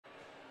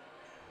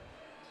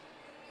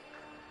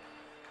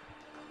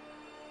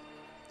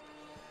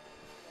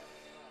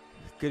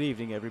Good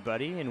evening,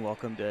 everybody, and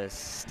welcome to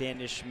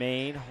Standish,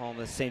 Maine, home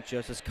of St.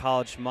 Joseph's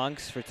College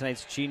Monks for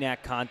tonight's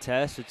GNAC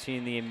contest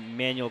between the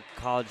Emmanuel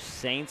College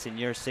Saints and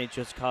your St.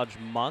 Joseph's College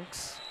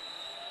Monks.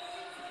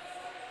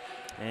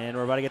 And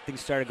we're about to get things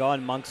started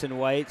going. Monks in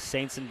white,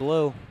 Saints in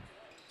blue.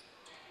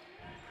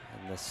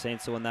 And the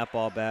Saints will win that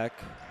ball back.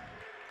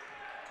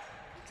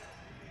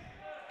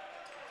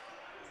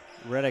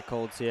 Riddick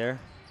holds here.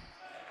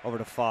 Over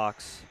to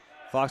Fox.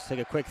 Fox take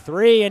a quick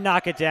three and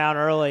knock it down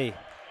early.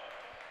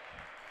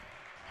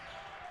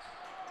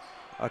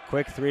 A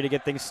quick three to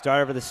get things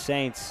started for the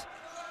Saints.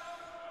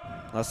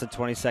 Less than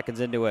 20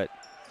 seconds into it.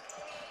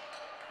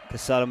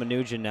 Cassell to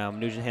Menujan now.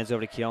 Menujan hands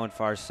over to Keown,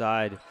 far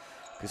side.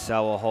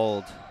 Cassell will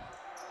hold.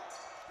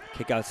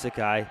 Kick out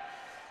Sikai.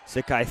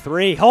 Sikai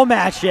three. He'll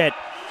match it.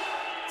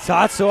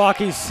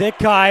 Tatsuaki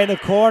Sikai in the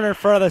corner in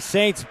front of the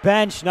Saints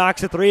bench.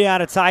 Knocks a three out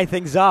to tie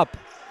things up.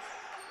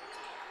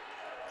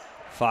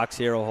 Fox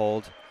here will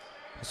hold.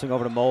 Swing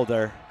over to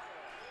Mulder.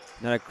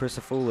 Now to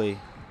Crisafulli.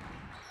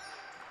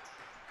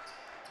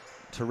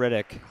 To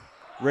Riddick.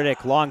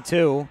 Riddick, long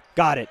two.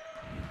 Got it.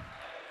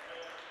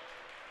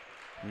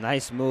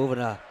 Nice move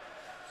and a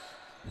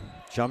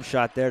jump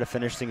shot there to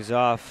finish things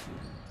off.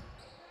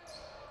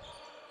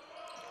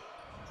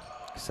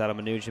 Cassell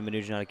to Menujan.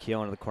 Menujan out of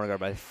Keown into the corner guard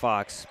by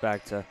Fox.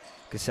 Back to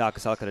Cassell.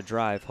 Cassell got a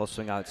drive. He'll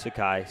swing out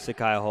Sikai.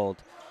 Sikai a hold.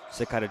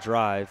 Sikai to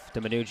drive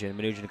to Menujan.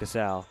 Menujan to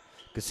Cassell.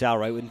 Cassell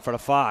right in front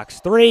of Fox.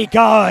 Three,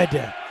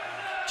 good.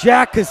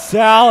 Jack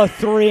Cassell, a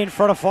three in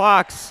front of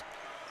Fox.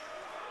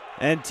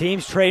 And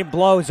teams trading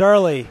blows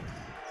early.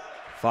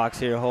 Fox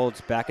here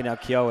holds, backing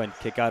out Keown.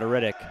 Kick out of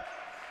Riddick.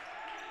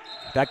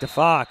 Back to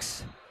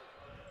Fox.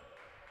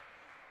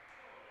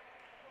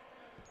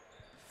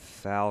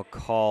 Foul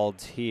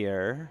called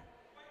here.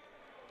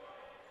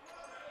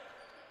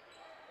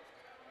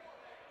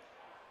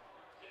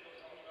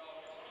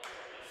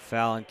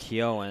 Foul on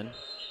Keown.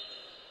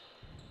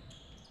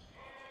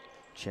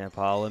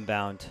 Champall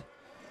inbound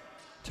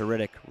to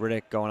Riddick.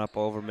 Riddick going up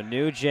over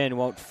Menujan.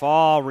 Won't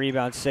fall.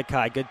 Rebound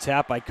Sikai. Good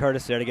tap by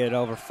Curtis there to get it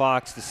over.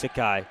 Fox to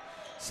Sikai.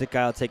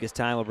 Sikai will take his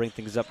time. Will bring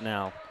things up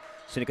now.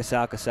 Soon to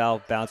Cassell.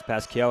 Cassell bounce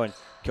past Keown.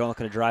 Keown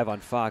looking to drive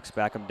on Fox.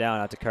 Back him down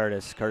out to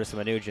Curtis. Curtis to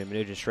Menujan.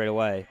 Menujan straight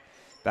away.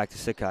 Back to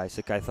Sikai.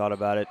 Sikai thought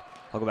about it.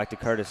 I'll go back to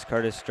Curtis.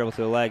 Curtis dribbled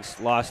through the legs.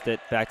 Lost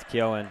it. Back to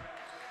Keown.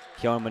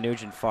 Keown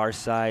Menujan far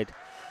side.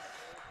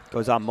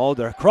 Goes on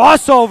Mulder.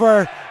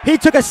 Crossover. He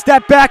took a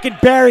step back and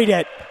buried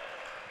it.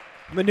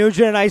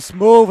 Menujan, a nice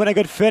move and a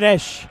good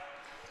finish.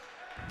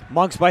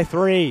 Monks by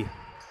three.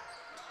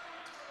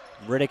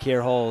 Riddick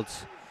here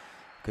holds.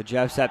 Good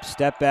job,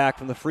 step back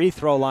from the free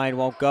throw line.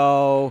 Won't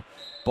go.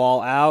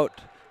 Ball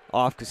out.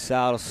 Off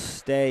Cassell.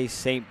 Stay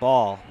St.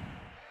 Ball.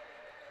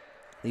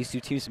 These two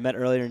teams met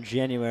earlier in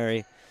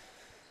January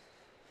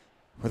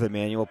with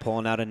Emmanuel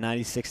pulling out a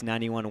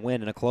 96-91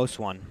 win in a close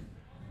one.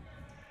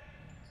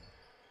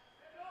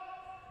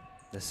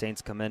 The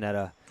Saints come in at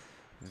a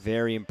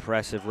very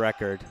impressive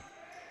record.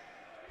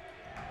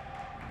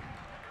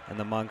 And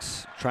the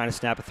Monks trying to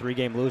snap a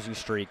three-game losing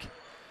streak.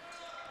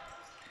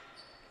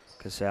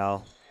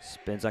 Cassell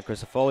spins on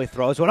Crisafulli,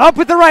 throws one up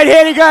with the right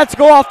hand. He got to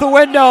go off the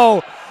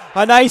window.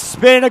 A nice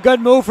spin, a good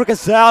move for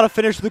Cassell to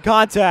finish the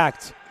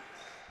contact.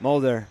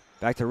 Mulder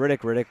back to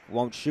Riddick. Riddick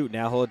won't shoot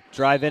now. He'll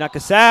drive in on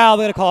Cassell.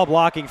 They're going to call a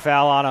blocking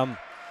foul on him.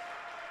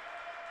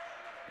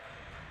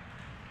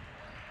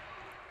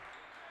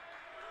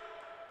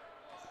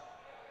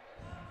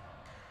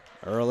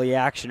 Early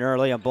action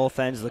early on both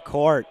ends of the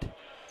court.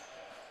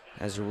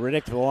 As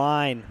Riddick to the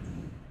line.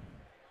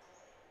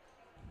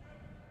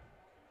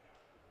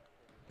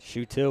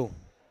 Shoot two.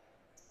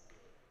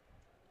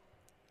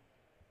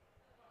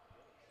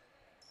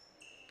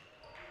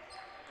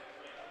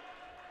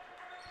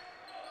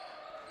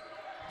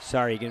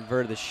 Sorry, he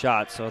converted the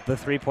shot, so the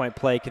three-point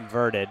play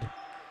converted.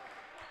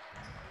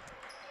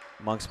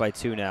 Monks by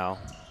two now.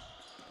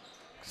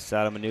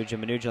 Sato Menujan.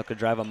 Menujan looking to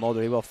drive on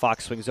Mulder. He will.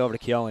 Fox swings over to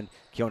Keown.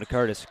 Keown to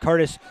Curtis.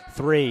 Curtis,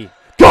 three.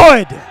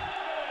 Good!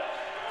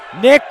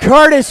 Nick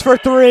Curtis for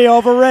three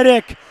over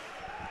Riddick.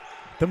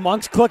 The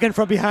Monks clicking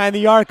from behind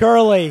the arc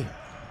early.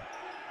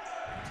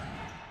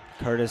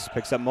 Curtis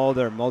picks up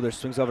Mulder. Mulder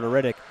swings over to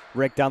Riddick.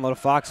 Rick down low to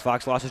Fox.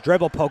 Fox lost his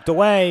dribble, poked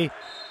away.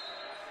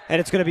 And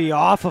it's going to be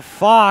off of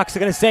Fox.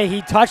 They're going to say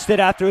he touched it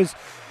after his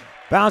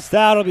bounced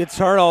out. It'll be a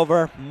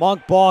turnover.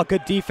 Monk ball.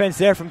 Good defense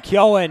there from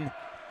Keown.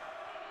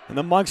 And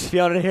the Monks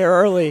feeling it here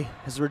early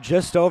as we're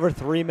just over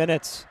 3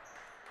 minutes.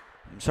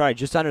 I'm sorry,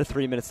 just under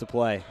 3 minutes to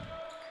play.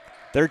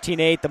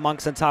 13-8, the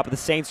Monks on top of the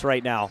Saints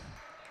right now.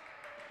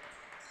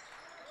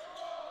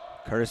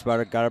 Curtis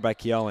got her by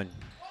Keown.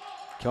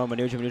 Keown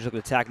Menujan. Menujan looking to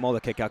attack Mulder.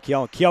 Kick out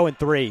Keown. Keown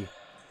three.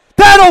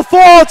 That'll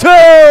fall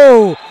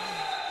too!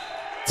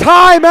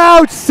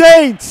 Timeout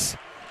Saints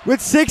with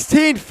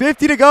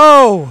 16:50 to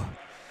go.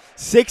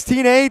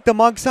 16-8, the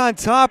Monks on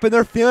top, and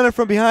they're feeling it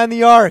from behind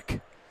the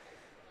arc.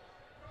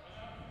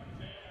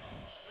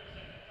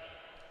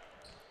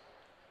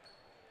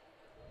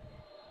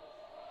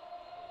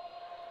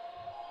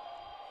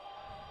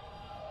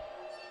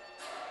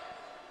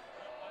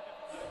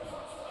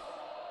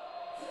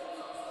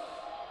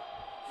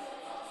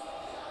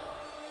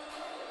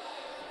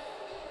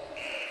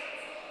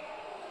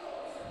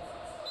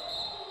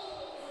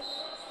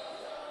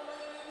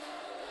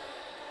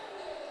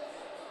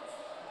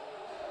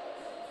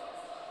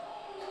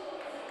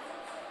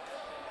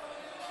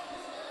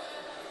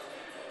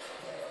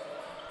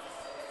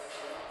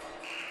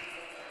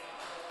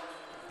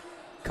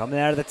 Coming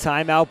out of the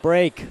timeout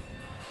break.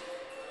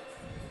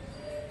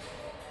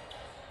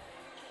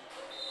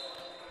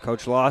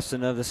 Coach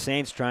Lawson of the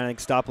Saints trying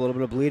to stop a little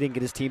bit of bleeding,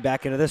 get his team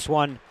back into this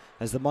one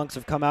as the Monks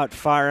have come out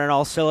firing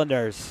all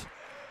cylinders.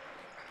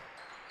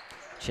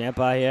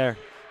 Champa here,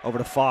 over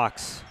to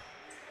Fox.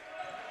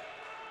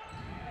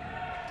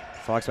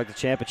 Fox back to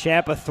Champa.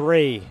 Champa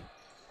 3.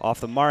 Off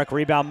the mark,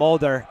 rebound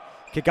Mulder.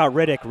 Kick out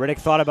Riddick. Riddick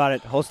thought about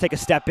it. Holtz take a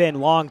step in,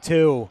 long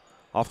 2.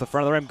 Off the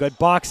front of the rim, good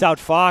box out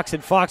Fox,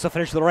 and Fox will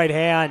finish with the right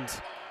hand.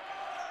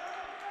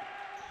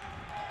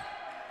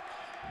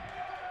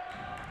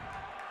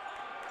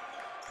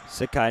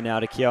 Sikai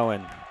now to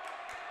Keown.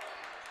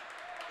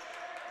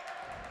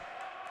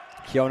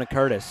 Keown and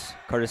Curtis.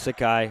 Curtis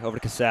Sikai over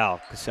to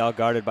Casal. Casal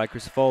guarded by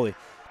Crisafoli.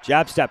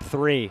 Jab step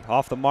 3,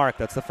 off the mark.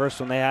 That's the first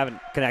one they haven't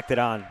connected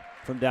on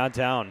from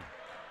downtown.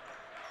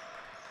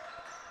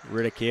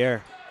 Riddick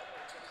here.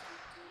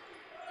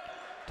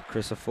 To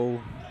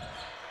Crisafoli.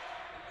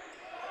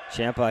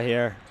 Champa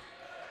here.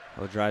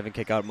 Oh, driving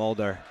kick out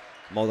Mulder.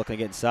 Mulder can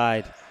get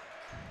inside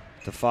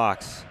to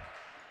Fox.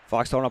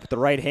 Fox throwing up with the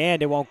right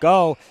hand. It won't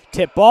go.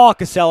 Tip ball.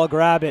 Casal will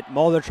grab it.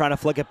 Mulder trying to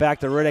flick it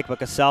back to Riddick, but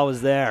Casal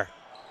was there.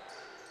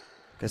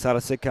 Casal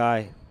to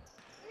Sikai.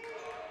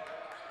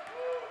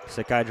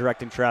 Sikai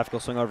directing traffic. Will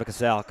swing over to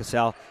Casal.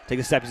 Casal take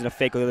a step. He's in a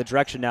fake. Look at the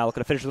direction now.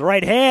 Looking to finish with the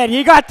right hand.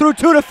 He got through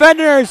 2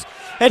 defenders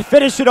and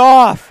finished it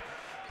off.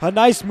 A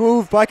nice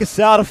move by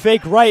Casal to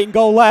fake right and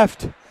go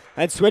left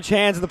and switch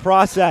hands in the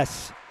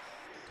process.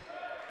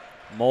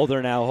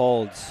 Mulder now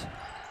holds.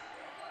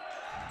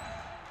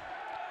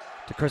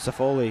 To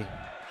Crisafoli.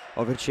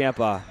 Over to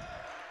Champa.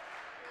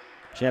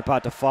 Champa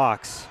out to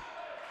Fox.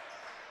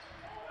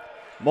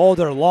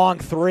 Mulder, long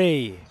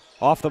 3.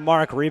 Off the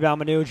mark,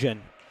 rebound Mnuchin.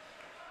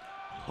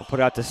 We'll put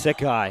it out to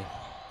Sikai.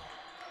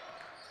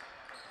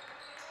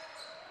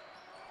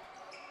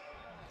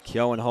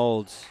 Keown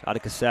holds out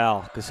of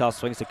Casal. Casal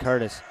swings to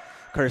Curtis.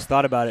 Curtis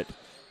thought about it.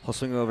 He'll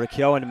swing over to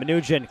Keown.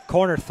 Mnuchin,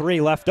 corner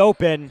 3, left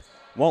open.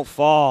 Won't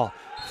fall.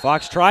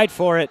 Fox tried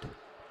for it.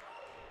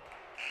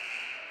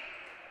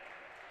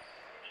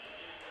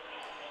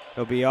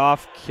 It'll be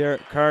off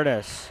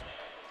Curtis.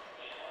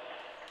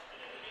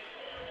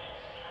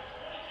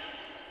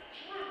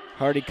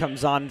 Hardy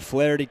comes on,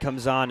 Flaherty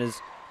comes on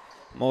as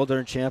Mulder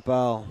and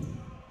Champa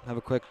have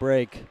a quick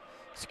break.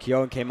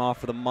 Keown came off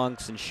for the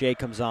Monks and Shea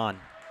comes on.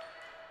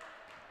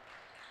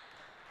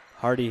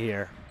 Hardy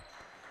here.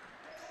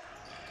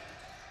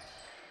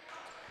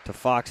 To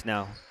Fox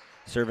now,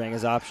 surveying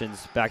his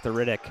options. Back to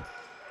Riddick.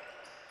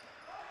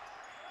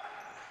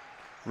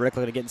 Riddick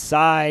looking to get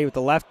inside with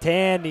the left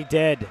hand. He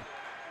did.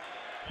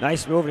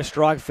 Nice move and a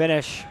strong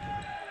finish.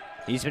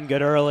 He's been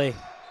good early.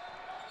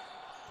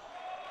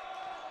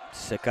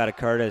 Sick out of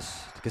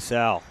Curtis to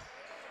Casal.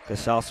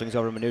 Casal swings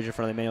over to Mnuchin in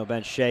front of the Emmanuel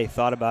bench. Shea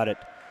thought about it.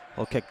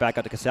 He'll kick back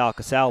out to Casal.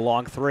 Casal,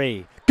 long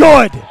 3.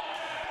 Good!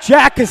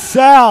 Jack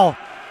Casal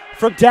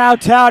from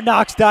downtown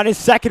knocks down his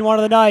second one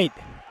of the night.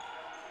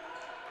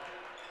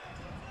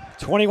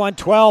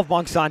 21-12,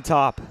 Monks on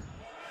top.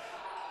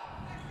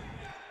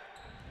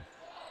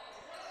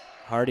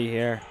 Hardy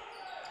here.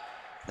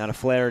 Now to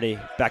Flaherty.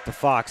 Back to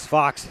Fox.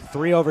 Fox,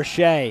 3 over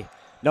Shea.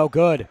 No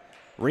good.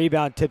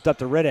 Rebound tipped up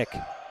to Riddick.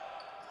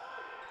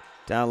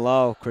 Down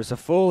low.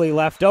 Crisafoli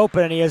left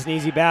open, and he has an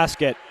easy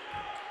basket.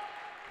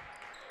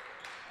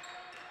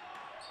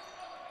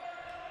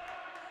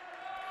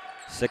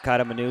 Sikai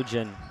to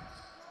Mnuchin.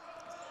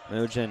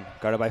 Mnuchin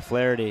guarded by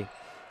Flaherty.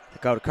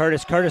 Go to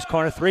Curtis. Curtis,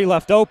 corner 3,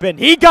 left open.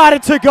 He got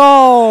it to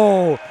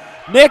go!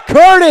 Nick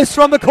Curtis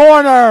from the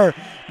corner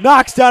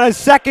knocks down his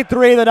second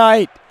 3 of the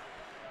night.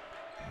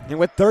 And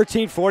with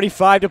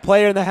 13:45 to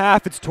play in the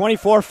half, it's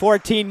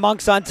 24-14,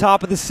 Monks on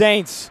top of the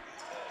Saints.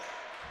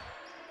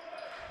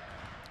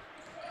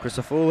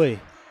 Crisafoli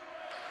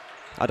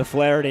out to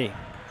Flaherty.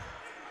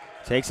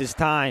 Takes his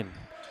time.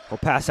 He'll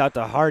pass out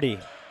to Hardy.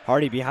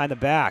 Hardy behind the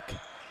back.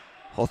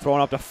 He'll throw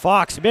it up to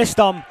Fox. Missed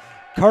him.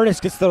 Curtis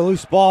gets the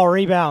loose ball.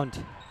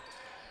 Rebound.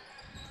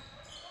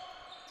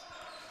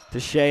 To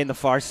Shea in the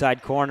far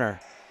side corner.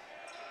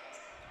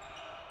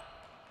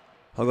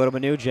 He'll go to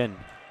Mnuchin.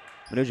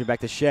 Mnuchin back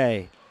to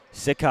Shea.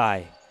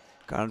 Sikai.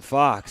 Got on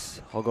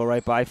Fox. He'll go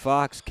right by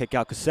Fox. Kick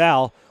out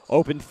Casal.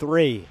 Open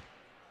 3.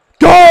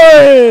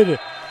 Good!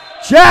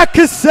 Jack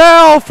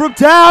Casal from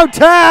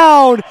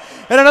downtown.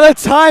 And another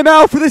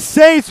timeout for the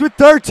Saints with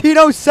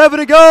 13:07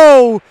 to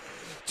go.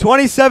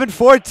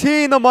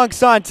 27-14, the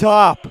Monks on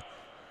top.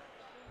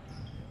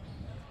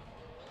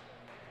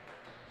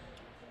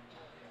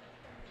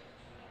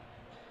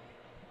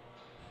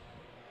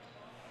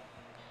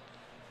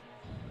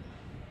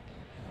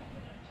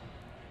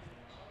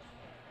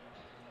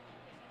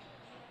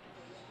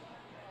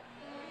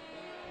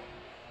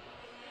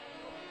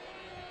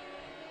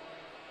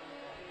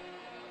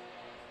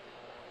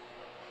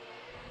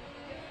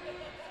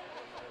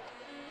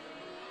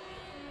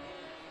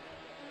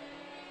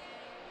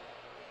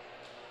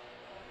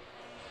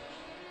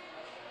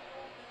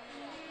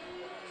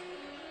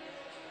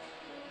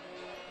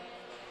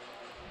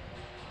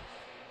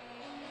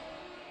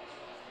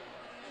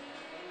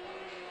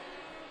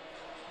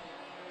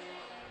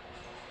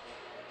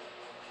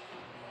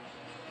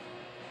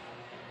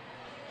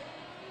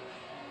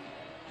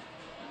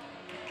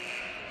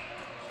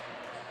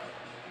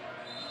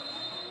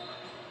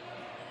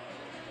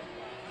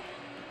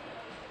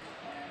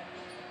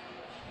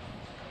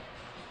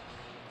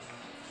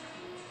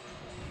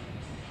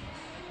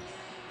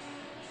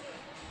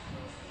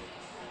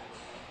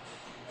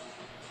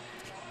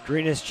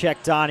 Green is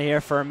checked on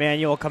here for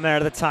Emmanuel coming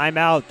out of the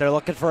timeout. They're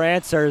looking for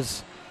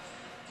answers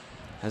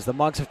as the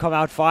Monks have come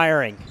out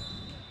firing.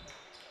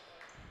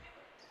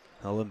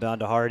 Held inbound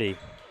to Hardy.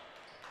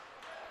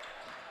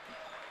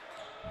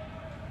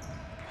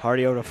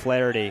 Hardy over to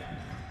Flaherty.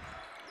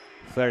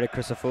 Flaherty to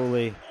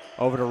Crisafulli.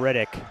 Over to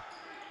Riddick.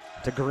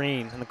 To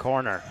Green in the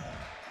corner.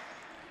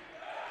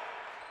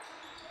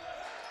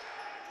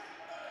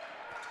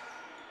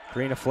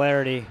 Green to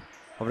Flaherty.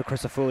 Over to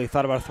Crisafulli.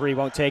 Thought about a three,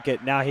 won't take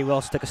it. Now he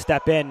will stick a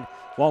step in.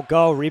 Won't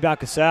go. Rebound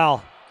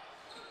Casal.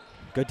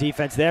 Good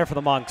defense there for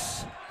the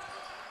Monks.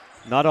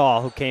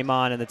 Nuttall, who came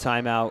on in the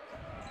timeout.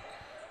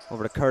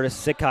 Over to Curtis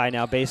Sikai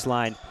now,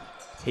 baseline.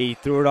 He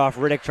threw it off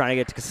Riddick trying to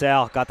get to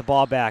Casal. Got the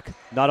ball back.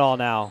 Nuttall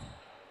now.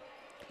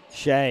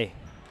 Shea.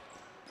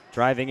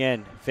 Driving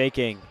in.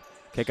 Faking.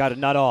 Kick out to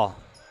Nuttall.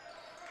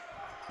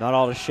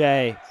 Nuttall to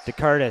Shea. To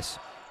Curtis.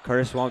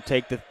 Curtis won't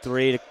take the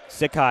three to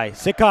Sikai.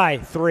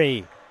 Sikai,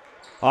 three.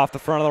 Off the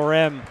front of the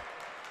rim.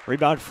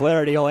 Rebound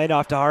Flaherty. He'll end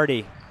off to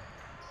Hardy.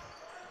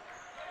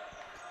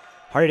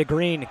 Hardy to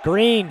Green.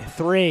 Green,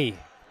 three.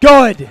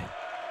 Good.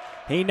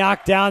 He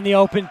knocked down the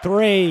open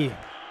three.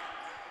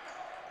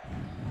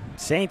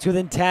 Saints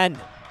within 10.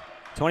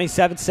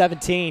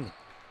 27-17.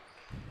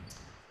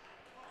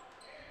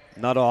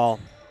 Nuttall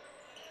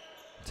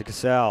to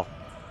Casal.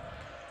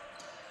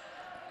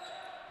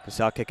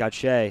 Casal kick out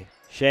Shea.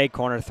 Shea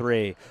corner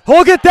three.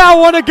 He'll get that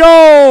one to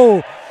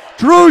go.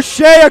 Drew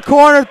Shea a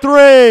corner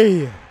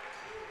three.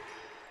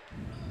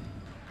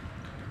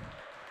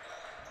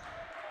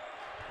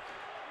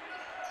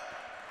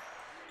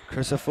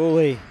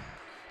 Crisafulli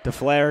to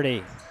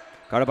Flaherty.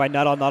 Guarded by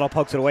Nuttall. Nuttall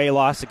pokes it away. He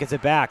lost it. Gets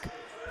it back.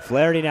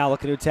 Flaherty now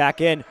looking to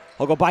attack in.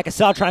 He'll go by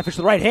Casal trying to fish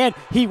with the right hand.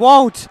 He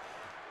won't.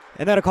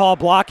 And then a call a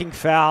blocking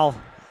foul.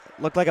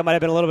 Looked like it might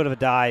have been a little bit of a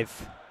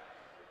dive.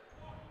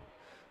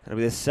 That'll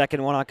be the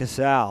second one on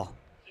Casal.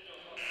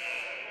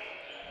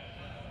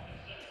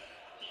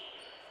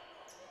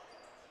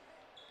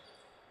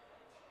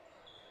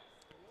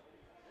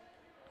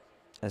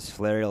 As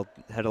Flaherty will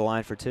head to the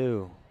line for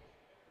two.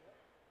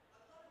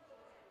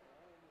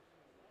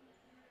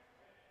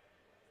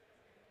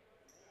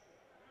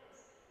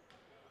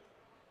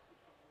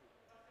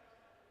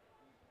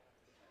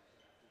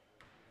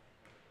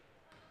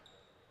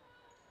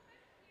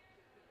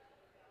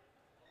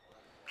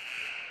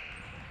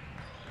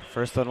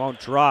 First one won't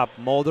drop.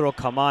 Mulder will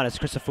come on as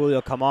Crisafulli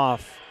will come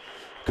off.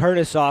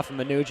 Curtis off and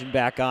Manugin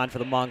back on for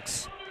the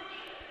Monks.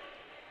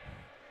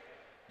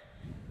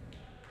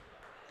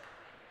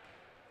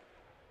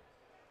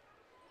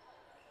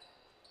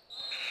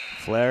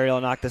 Flaherty will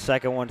knock the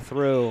second one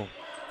through.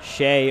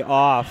 Shea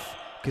off.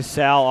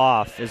 Casal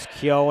off as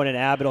Keown and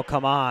Abbott will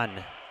come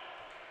on.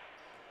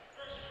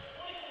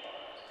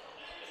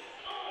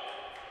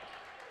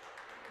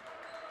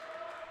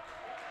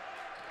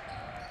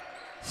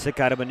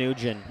 Sikai to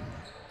Manugin.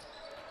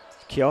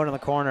 Keown in the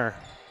corner.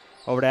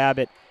 Over to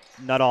Abbott.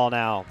 Nuttall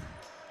now.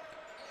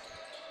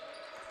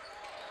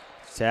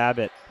 It's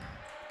Abbott.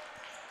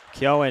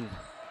 Keown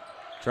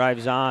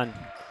drives on.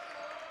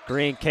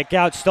 Green kick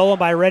out. Stolen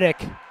by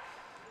Riddick.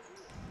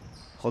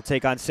 He'll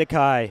take on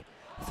Sikai.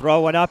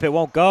 Throw one up. It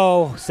won't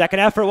go. Second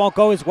effort won't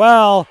go as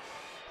well.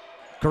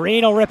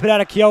 Green will rip it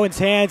out of Keown's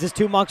hands as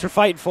two Monks are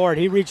fighting for it.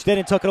 He reached in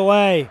and took it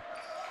away.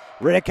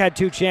 Riddick had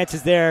two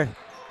chances there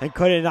and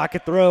couldn't knock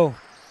it through.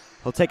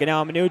 He'll take it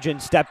now. Manugin,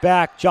 step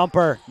back,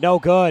 jumper, no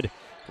good.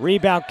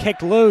 Rebound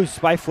kicked loose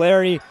by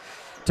Flaherty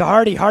to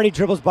Hardy. Hardy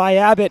dribbles by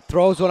Abbott,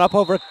 throws one up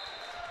over.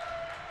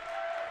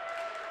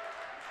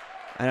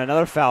 And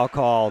another foul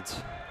called.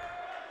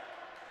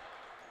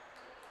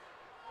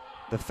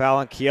 The foul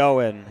on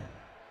Keown.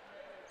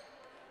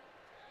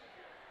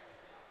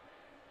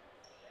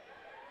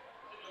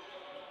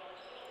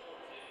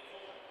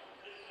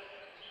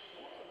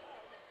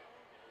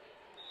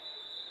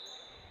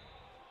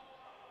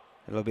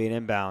 It'll be an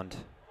inbound.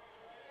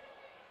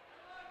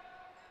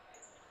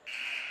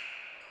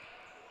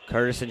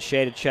 Curtis and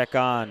Shea to check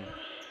on.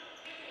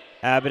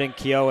 Abbott and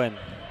Keown.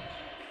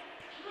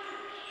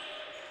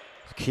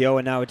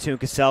 Keown now with two,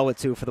 Casal with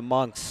two for the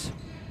Monks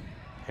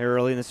here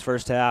early in this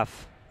first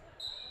half.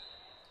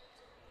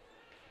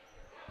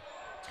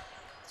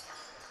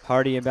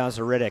 Hardy inbounds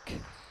to Riddick,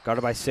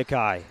 guarded by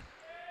Sikai.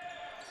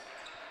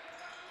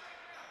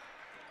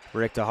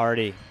 Riddick to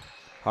Hardy.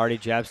 Hardy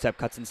jab step,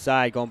 cuts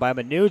inside, going by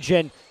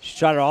Manugin.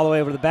 Shot it all the way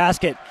over the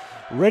basket.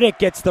 Riddick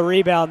gets the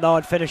rebound though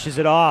and finishes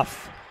it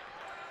off.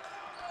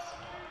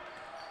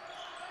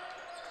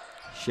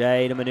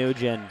 Shea to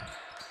Manugin.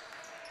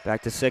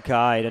 Back to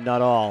Sikai to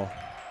Nuttall.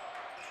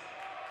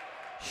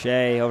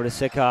 Shea over to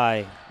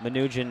Sikai.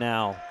 Manugin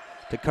now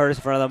to Curtis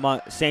in front of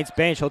the Saints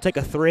bench. He'll take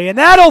a three and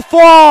that'll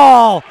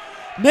fall!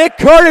 Nick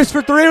Curtis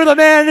for three with a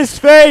man in his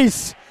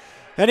face.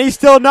 And he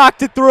still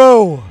knocked it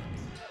through.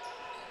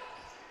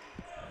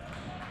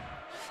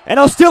 And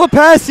he'll steal a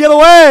pass the other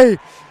way.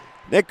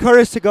 Nick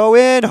Curtis to go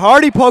in.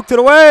 Hardy poked it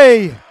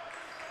away.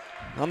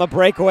 On the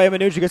breakaway,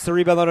 Manugin gets the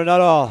rebound on to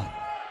Nuttall.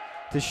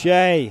 To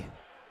Shea.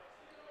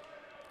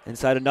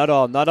 Inside of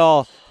Nuttall.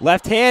 Nuttall,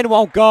 left hand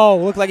won't go.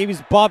 Looked like he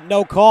was bumped,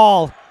 no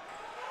call.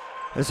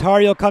 As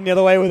Hardy will come the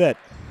other way with it.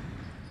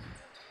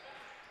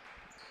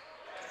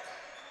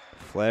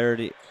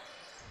 Flaherty.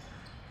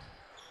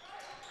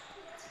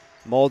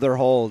 Mulder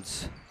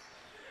holds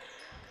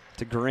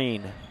to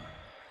Green.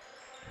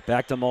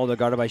 Back to Mulder,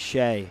 guarded by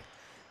Shea.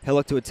 He'll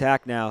look to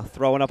attack now.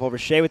 Throwing up over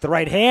Shea with the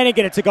right hand and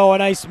get it to go. A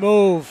nice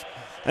move.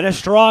 And a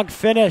strong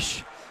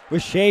finish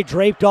with Shea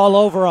draped all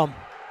over him.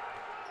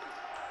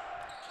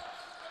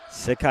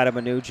 Sikai to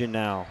Mnuchin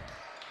now.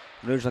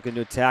 Mnuchin looking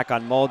to attack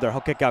on Mulder.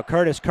 He'll kick out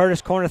Curtis.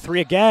 Curtis corner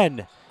three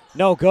again.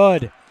 No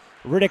good.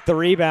 Riddick the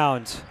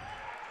rebound.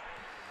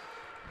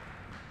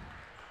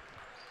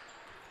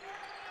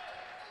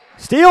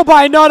 Steal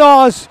by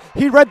Nuttall.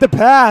 He read the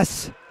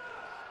pass.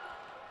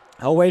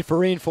 He'll wait for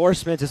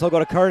reinforcements as he'll go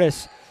to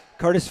Curtis.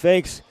 Curtis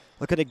fakes,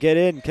 looking to get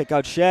in, kick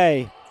out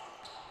Shea.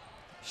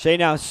 Shea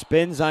now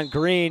spins on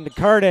Green to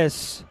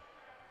Curtis.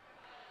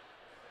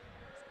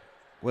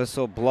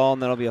 Whistle blown,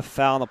 that'll be a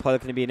foul, and the play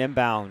looking to be an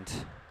inbound.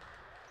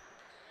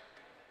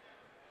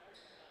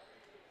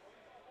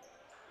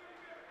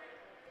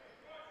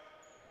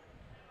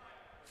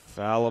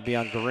 Foul will be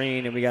on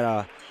Green, and we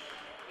got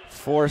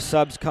 4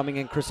 subs coming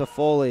in.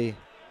 Crisafulli,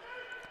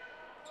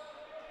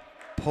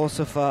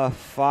 Pulsifa,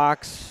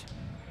 Fox,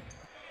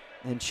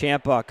 and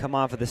Ciampa come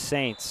on for the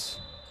Saints.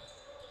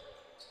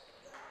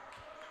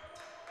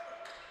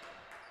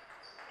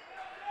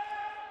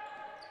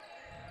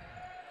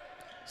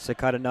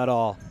 Sikai to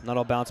Nuttall.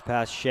 Nuttall bounce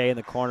past Shea in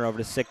the corner over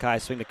to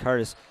Sikai. Swing to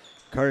Curtis.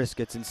 Curtis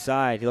gets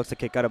inside. He looks to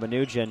kick out of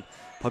Mnuchin.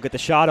 He'll get the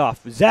shot off.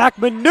 Zach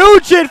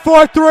Mnuchin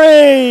for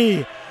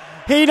 3!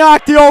 He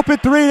knocked the open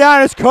 3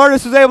 down as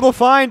Curtis was able to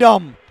find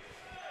him.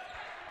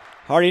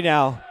 Hardy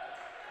now.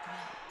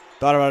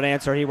 Thought about an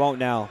answer. He won't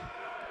now.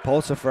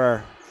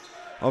 Pulsifer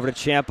over to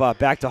Ciampa.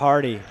 Back to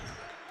Hardy.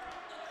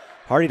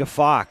 Hardy to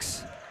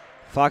Fox.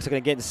 Fox is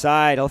going to get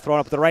inside. He'll throw it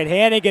up with the right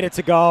hand and get it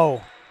to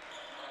go.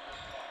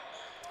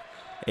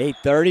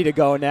 8:30 to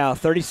go now.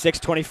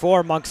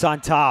 36-24. Monks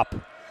on top.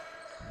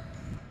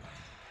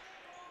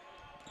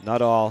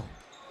 Nuttall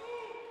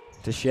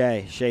to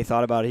Shea. Shea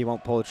thought about it. He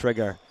won't pull the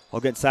trigger.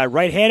 He'll get inside.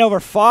 Right hand over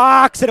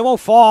Fox, and it won't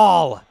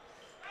fall.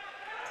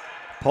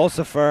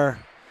 Pulsifer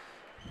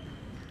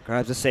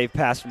grabs a safe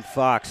pass from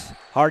Fox.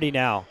 Hardy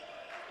now.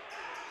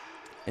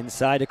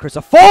 Inside to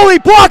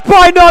Crisafulli. Blocked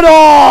by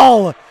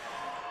Nuttall!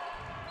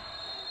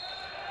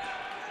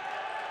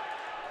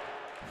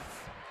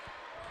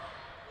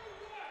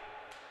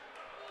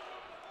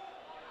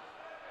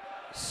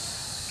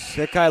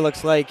 Sikai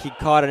looks like he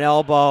caught an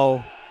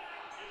elbow.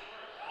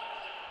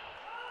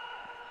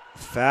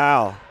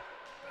 Foul.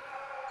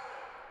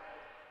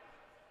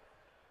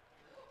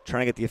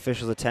 Trying to get the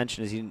official's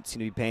attention as he didn't seem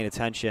to be paying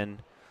attention.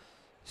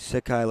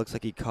 Sikai looks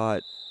like he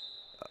caught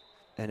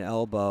an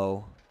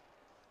elbow.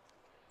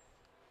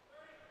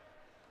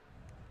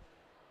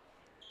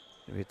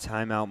 Maybe a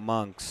timeout,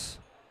 Monks.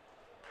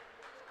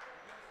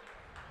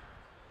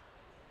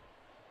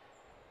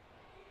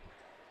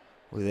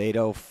 With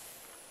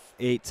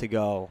 8:08 to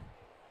go.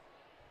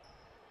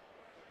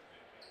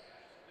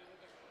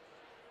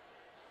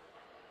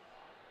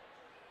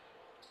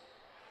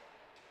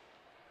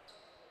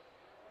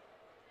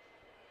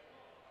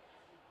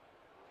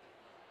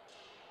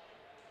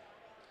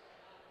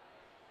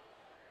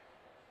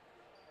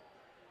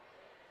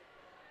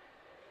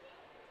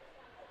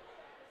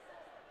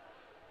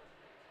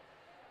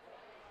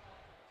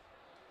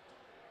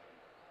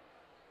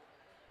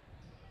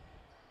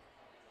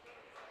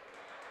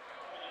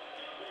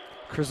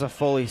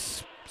 Crisafulli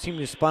seemed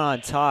to spun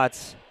on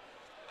Tots.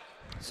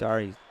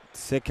 Sorry,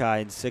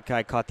 Sikai, and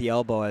Sikai caught the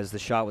elbow as the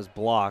shot was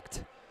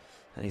blocked.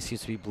 And he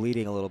seems to be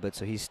bleeding a little bit,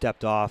 so he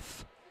stepped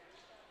off.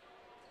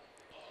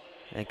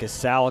 And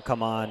Casal will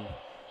come on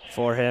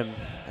for him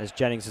as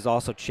Jennings is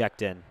also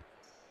checked in.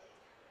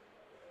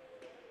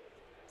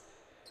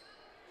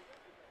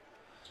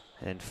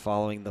 And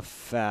following the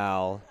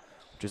foul,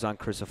 which is on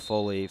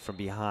Crisafulli from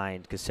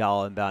behind,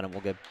 Casal inbound and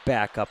will get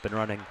back up and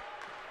running.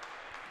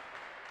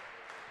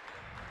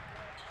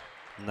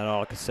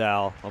 Nuttall to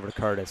Casal, over to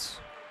Curtis.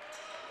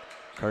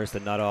 Curtis to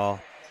Nuttall,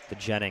 to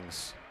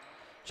Jennings.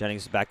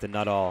 Jennings back to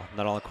Nuttall.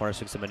 Nuttall in the corner,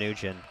 swings to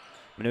Mnuchin.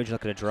 Mnuchin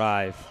looking to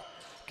drive.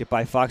 Get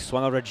by Fox,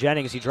 swung over to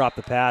Jennings. He dropped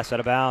the pass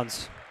out of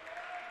bounds.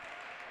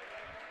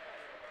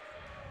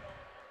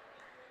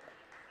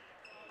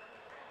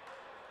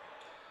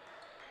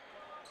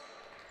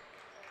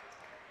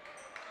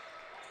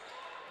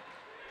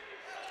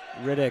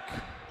 Riddick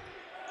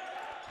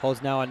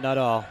holds now on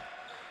Nuttall.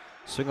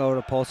 Swing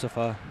over to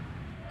Pulsifa.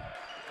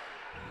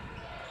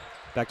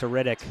 Back to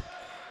Riddick.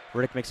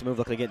 Riddick makes a move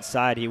looking to get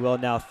inside. He will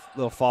now.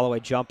 Little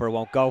fall-away jumper.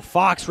 Won't go.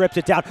 Fox rips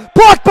it down.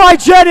 Blocked by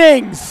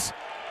Jennings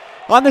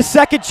on the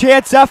second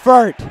chance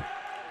effort.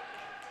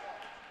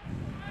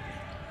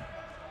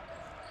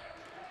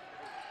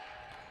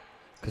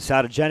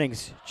 Casado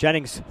Jennings.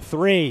 Jennings,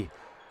 3.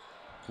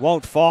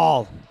 Won't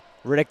fall.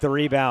 Riddick the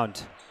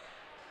rebound.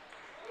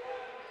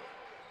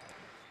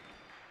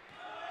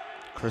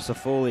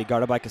 Crisafulli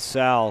guarded by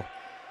Casal.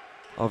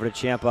 Over to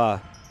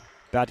Ciampa.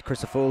 Back to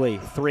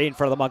Crisafulli. 3 in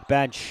front of the Monk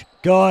bench.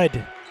 Good.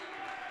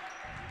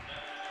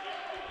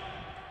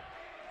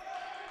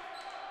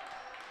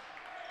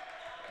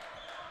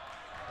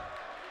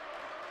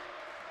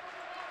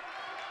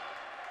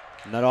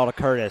 Not all to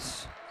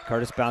Curtis.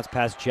 Curtis bounced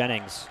past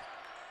Jennings.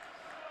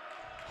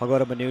 I'll go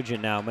to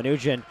Menujan now.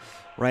 Menujan,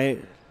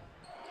 right.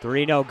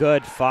 3 no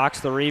good. Fox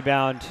the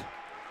rebound.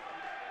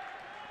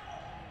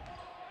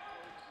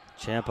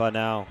 Ciampa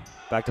now.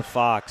 Back to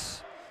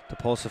Fox. To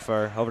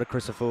Pulsifer. Over to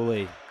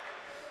Crisafulli.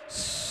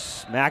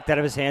 Smacked out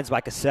of his hands by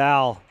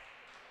Casal.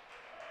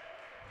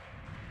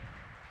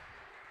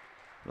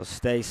 It'll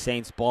stay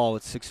Saints ball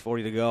with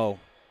 6:40 to go.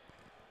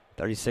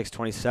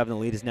 36-27. The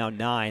lead is now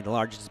 9. The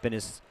largest has been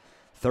his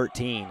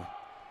 13.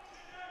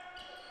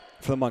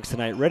 For the Monks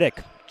tonight.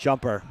 Riddick.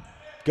 Jumper.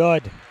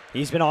 Good.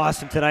 He's been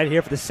awesome tonight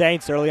here for the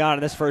Saints early on in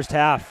this first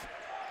half.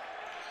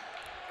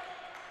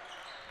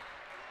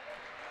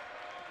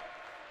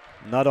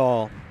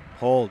 Nuttall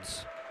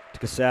holds to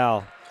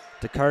Casal,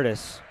 to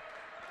Curtis,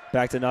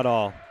 back to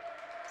Nuttall,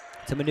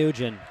 to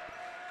Menujan.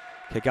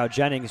 Kick out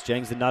Jennings,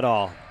 Jennings to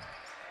Nuttall.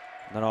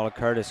 Nuttall to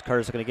Curtis,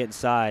 Curtis going to get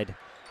inside.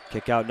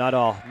 Kick out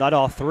Nuttall,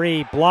 Nuttall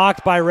 3,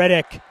 blocked by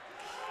Riddick.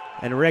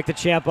 And Rick to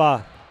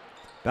Ciampa.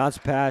 Bounce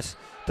pass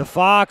to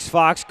Fox,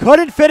 Fox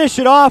couldn't finish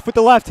it off with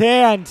the left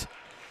hand.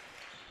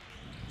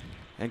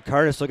 And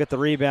Curtis will get the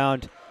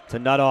rebound to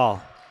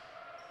Nuttall.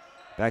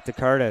 Back to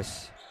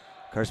Curtis.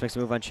 Curtis makes a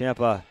move on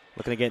Ciampa.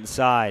 Looking to get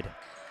inside.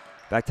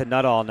 Back to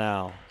Nuttall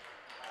now.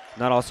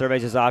 Nuttall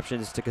surveys his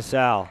options to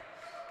Casal.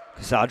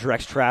 Casal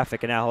directs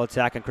traffic, and now he'll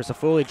attack on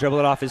Crisafulli. Dribble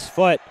it off his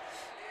foot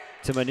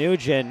to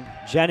Menujan.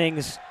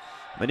 Jennings.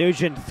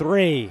 Menujan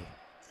 3.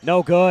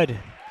 No good.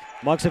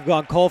 Monks have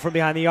gone cold from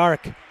behind the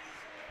arc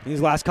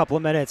these last couple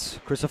of minutes.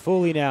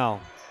 Crisafulli now.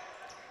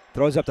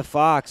 Throws up to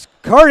Fox.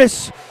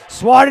 Curtis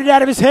swatted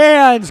out of his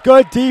hands.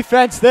 Good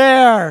defense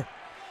there.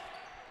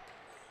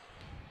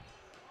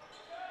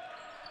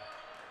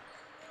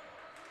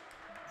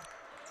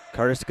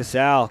 Curtis to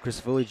Casal.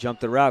 Crisafulli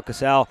jumped the route.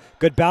 Casal,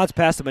 good bounce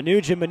pass to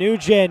Menujan.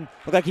 Menujan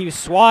looked like he was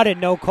swatted,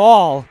 no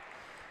call.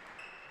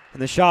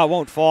 And the shot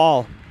won't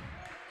fall.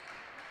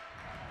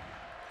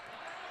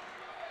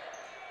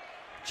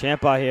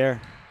 Ciampa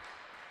here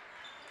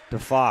to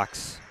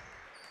Fox.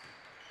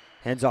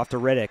 Hands off to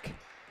Riddick.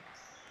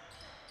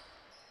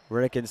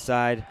 Riddick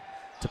inside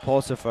to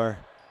Pulsifer.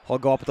 He'll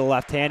go up with the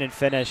left hand and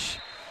finish.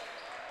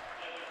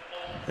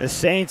 The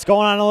Saints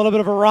going on a little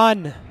bit of a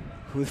run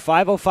with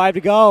 5:05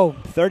 to go.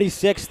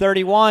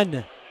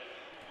 36-31.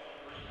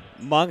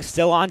 Monks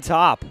still on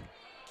top.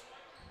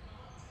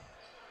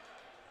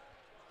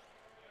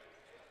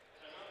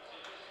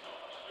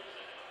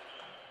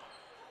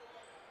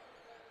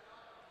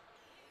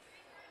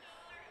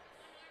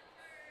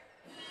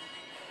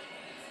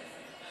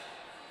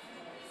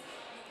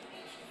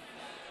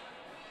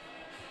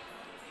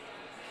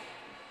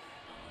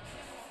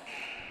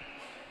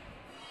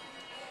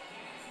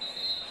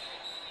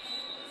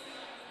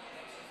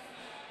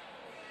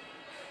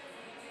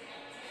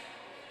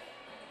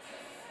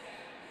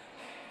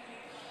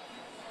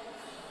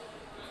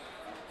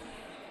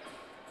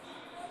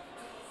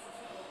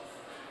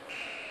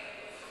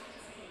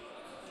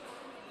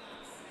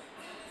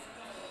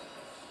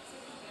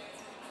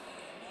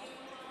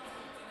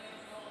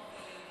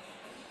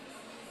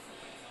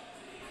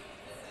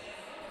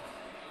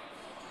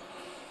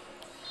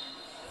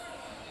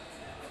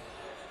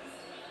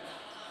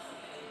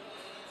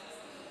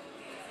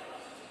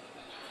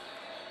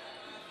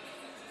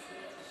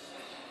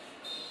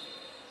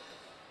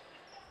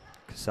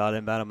 Casal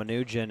inbound on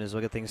Menujan as we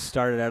get things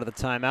started out of the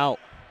timeout.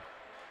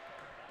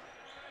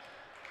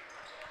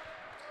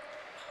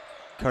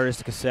 Curtis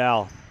to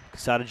Casal.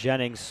 Casal to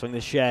Jennings. Swing to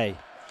Shea.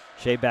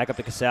 Shea back up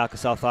to Casal.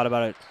 Casal thought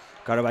about it.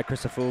 Guarded by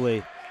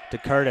Crisafulli. To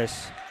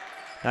Curtis.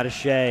 Now to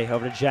Shea.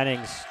 Over to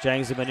Jennings.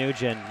 Jennings to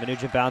Menujan.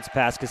 Menujan bounce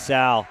past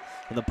Casal.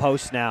 In the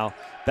post now.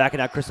 Backing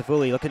out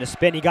Crisafulli. Looking to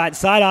spin. He got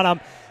inside on him.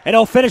 And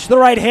he'll finish the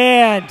right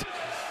hand.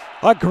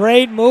 A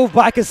great move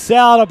by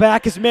Casal to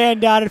back his man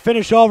down and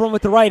finish over him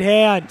with the right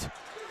hand.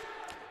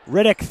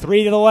 Riddick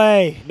 3 to the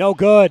way. No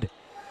good.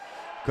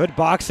 Good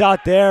box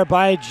out there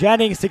by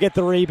Jennings to get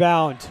the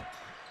rebound.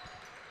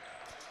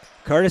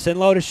 Curtis in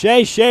low to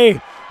Shea.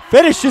 Shea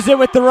finishes it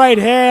with the right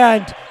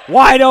hand.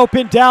 Wide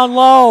open down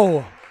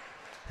low.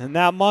 And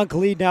that Monk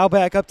lead now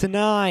back up to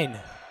 9.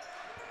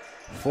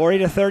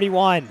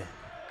 40-31.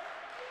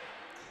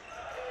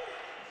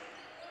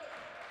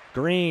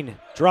 Green,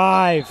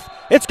 drive.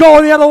 It's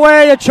going the other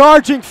way, a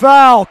charging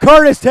foul.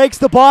 Curtis takes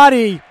the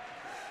body.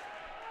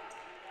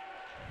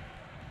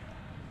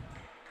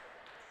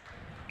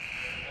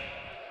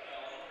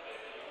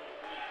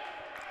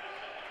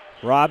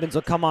 Robbins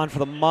will come on for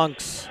the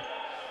Monks.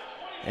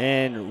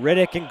 And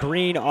Riddick and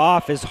Green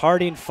off as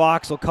Hardy and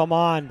Fox will come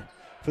on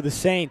for the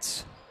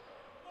Saints.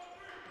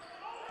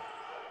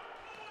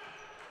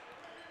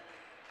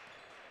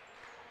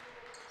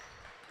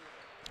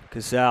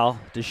 Casal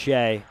to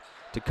Shea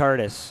to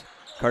Curtis.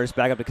 Curtis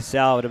back up to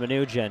Casal to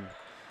Menujan.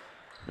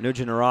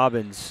 Menujan to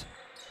Robbins.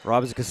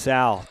 Robbins to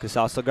Casal.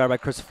 Casal still guarded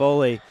by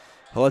Crisafulli.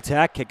 He'll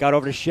attack, kick out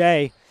over to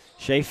Shea.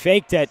 Shea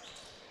faked it.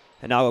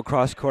 And now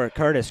across court,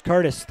 Curtis.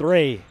 Curtis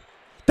 3.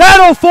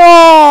 That'll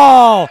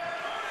fall!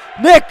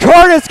 Nick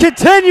Curtis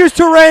continues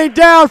to rain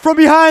down from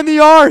behind the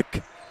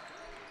arc.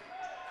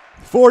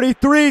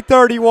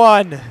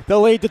 43-31, the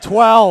lead to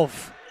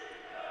 12.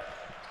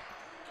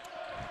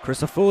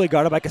 Crisafulli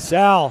guarded by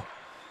Casal.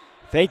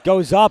 Fake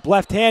goes up,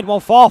 left hand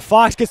won't fall.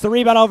 Fox gets the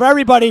rebound over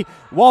everybody.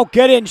 Won't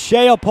get it, and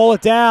Shea will pull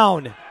it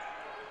down.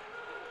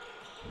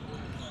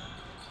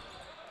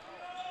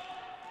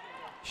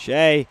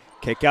 Shea,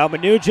 kick out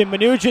Menuchin.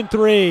 Menuchin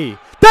three.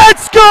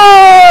 That's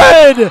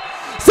good!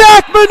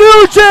 Zach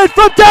Menuchin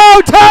from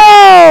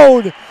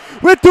downtown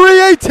with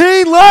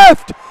 3:18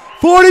 left.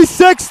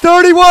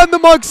 46-31, the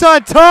Monks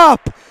on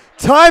top.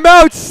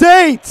 Timeout,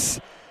 Saints.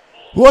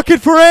 Looking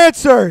for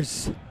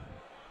answers.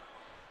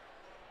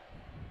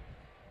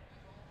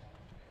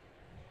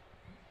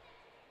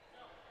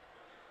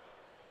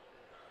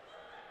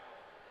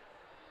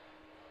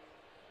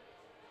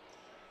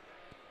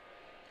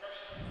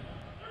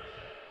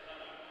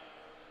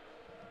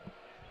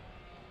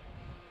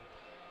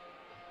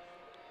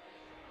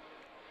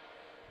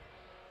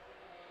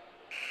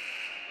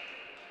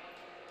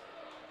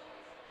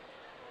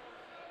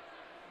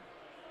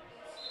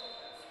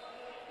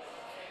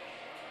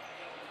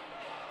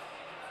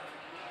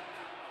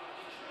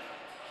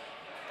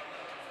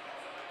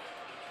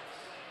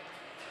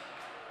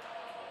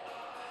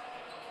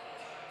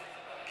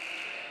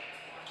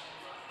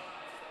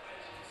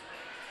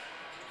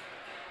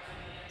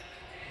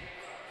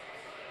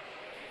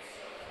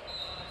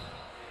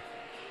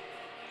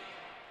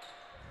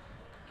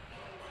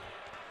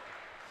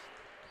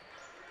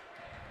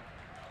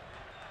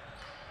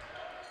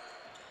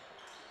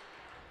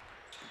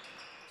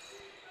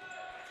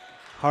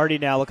 Hardy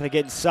now looking to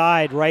get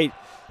inside, right,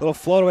 little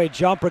float away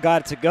jumper,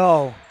 got it to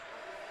go.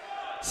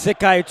 Sick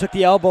guy who took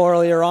the elbow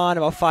earlier on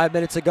about 5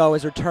 minutes ago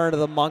is returned to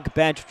the Monk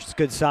bench, which is a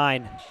good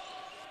sign.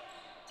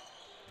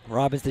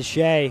 Robbins to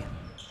Shea.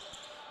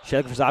 Shea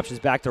looking for his options,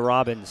 back to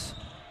Robbins.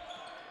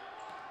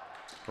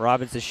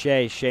 Robbins to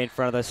Shea. Shea in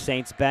front of the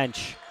Saints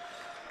bench.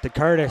 To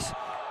Curtis.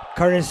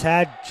 Curtis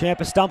had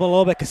Ciampa stumble a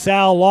little bit.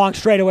 Casal, long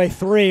straightaway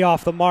three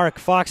off the mark.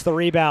 Fox the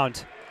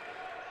rebound.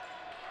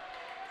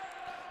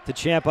 To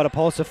Ciampa to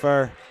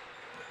Pulsifer.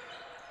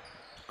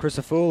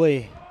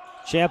 Crisafulli.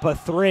 Ciampa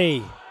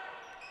three.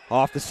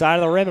 Off the side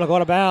of the rim, it'll go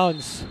out of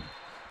bounds.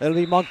 It'll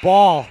be Monk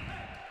ball.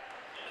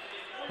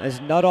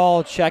 As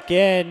Nuttall check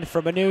in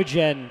for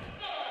Menuchin.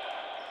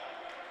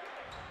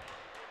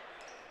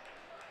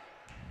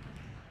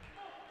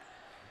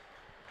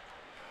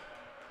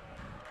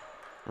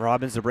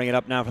 Robbins to bring it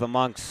up now for the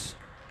Monks.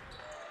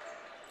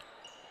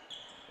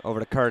 Over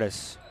to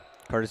Curtis.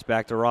 Curtis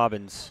back to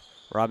Robbins.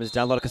 Robbins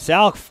down low to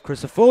Casal.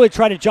 Crisafulli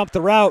tried to jump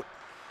the route.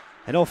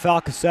 And no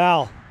foul,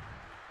 Casal.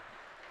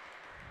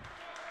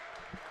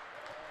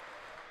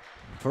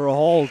 For a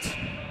hold.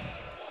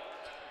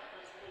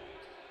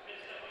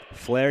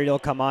 Flaherty will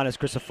come on as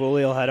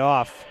Crisafulli will head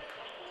off.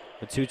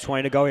 With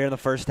 2:20 to go here in the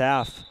first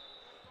half.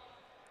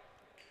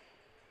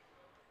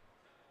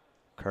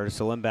 Curtis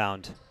will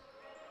inbound.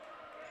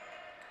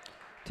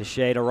 To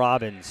Shea to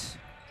Robbins.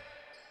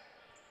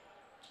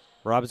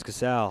 Robbins,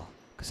 Casal.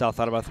 Casal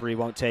thought about three,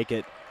 won't take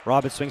it.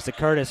 Robbins swings to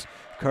Curtis.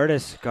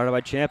 Curtis, guarded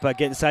by Ciampa,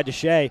 get inside to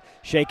Shea.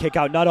 Shea kick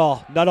out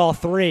Nuttall. Nuttall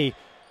three.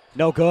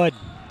 No good.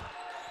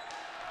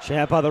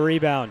 Ciampa the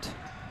rebound.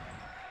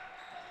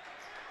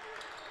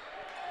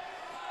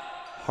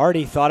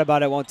 Hardy thought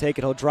about it, won't take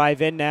it. He'll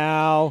drive in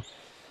now.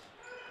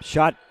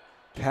 Shot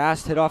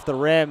pass, hit off the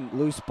rim.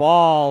 Loose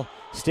ball.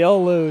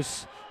 Still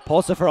loose.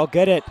 Pulsifer will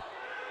get it.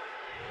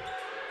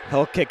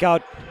 He'll kick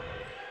out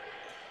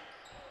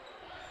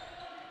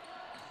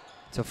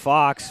to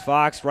Fox.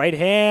 Fox, right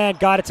hand,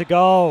 got it to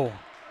go.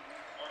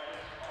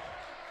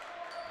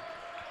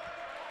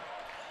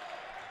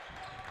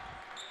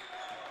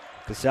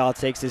 Casal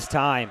takes his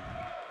time.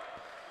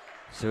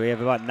 So we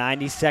have about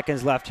 90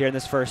 seconds left here in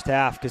this first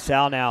half.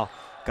 Casal now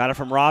got it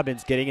from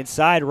Robbins, getting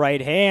inside,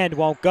 right hand,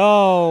 won't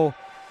go.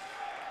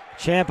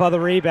 Ciampa the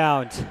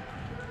rebound.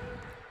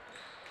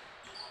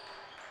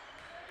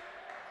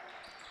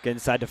 Get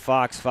inside to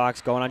Fox.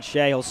 Fox going on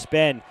Shea. He'll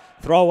spin.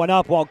 Throw one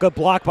up. Well, good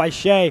block by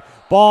Shea.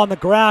 Ball on the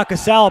ground.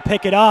 Casal will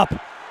pick it up.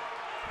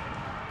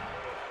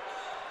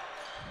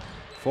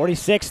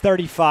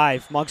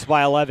 46-35. Monks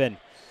by 11.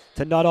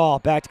 To Nuttall.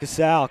 Back to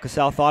Casal.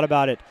 Casal thought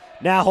about it.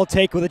 Now he'll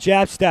take with a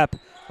jab step.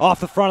 Off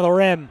the front of the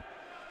rim.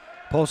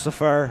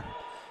 Pulsifer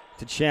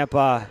to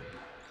Ciampa.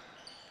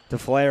 To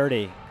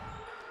Flaherty.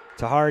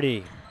 To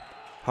Hardy.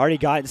 Hardy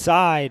got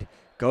inside.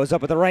 Goes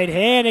up with the right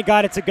hand and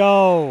got it to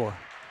go.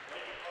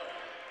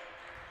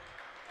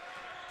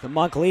 The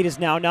Monk lead is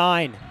now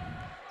 9.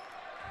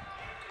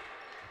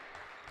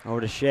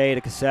 Over to Shea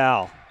to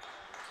Casal.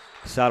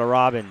 Casal to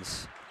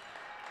Robbins.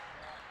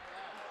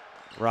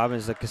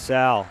 Robbins to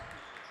Casal.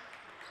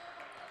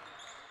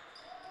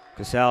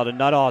 Casal to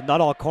Nuttall.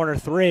 Nuttall corner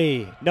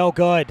three. No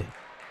good.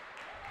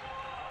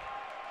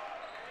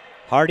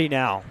 Hardy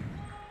now.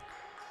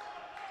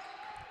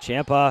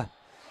 Ciampa.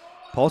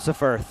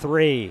 Pulsifer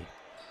three.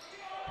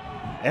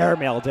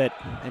 Airmailed it.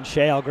 And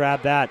Shea will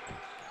grab that.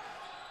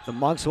 The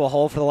Monks will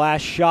hold for the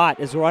last shot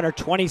as we're under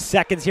 20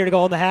 seconds here to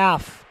go in the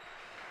half.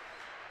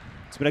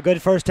 It's been a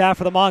good first half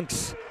for the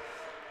Monks.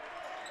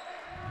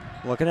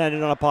 Looking at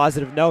it on a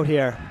positive note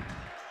here.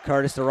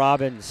 Curtis to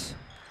Robbins.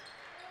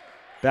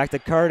 Back to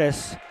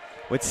Curtis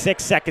with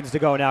 6 seconds to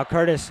go now.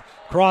 Curtis,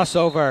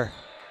 crossover.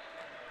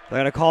 They're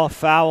going to call a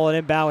foul and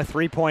inbound with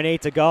 3.8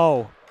 to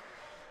go.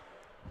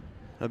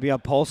 It'll be on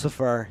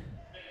Pulsifer.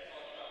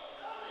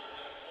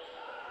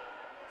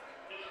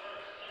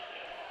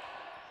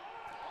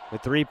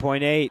 With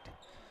 3.8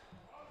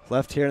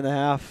 left here in the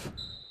half.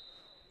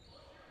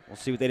 We'll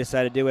see what they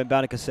decide to do.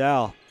 Inbound to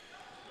Casal.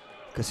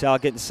 Casal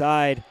get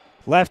inside.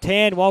 Left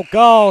hand won't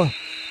go.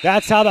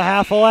 That's how the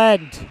half will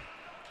end.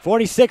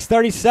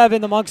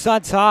 46-37, the Monks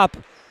on top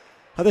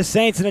of the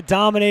Saints in a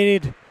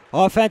dominated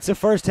offensive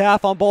first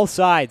half on both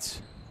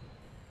sides.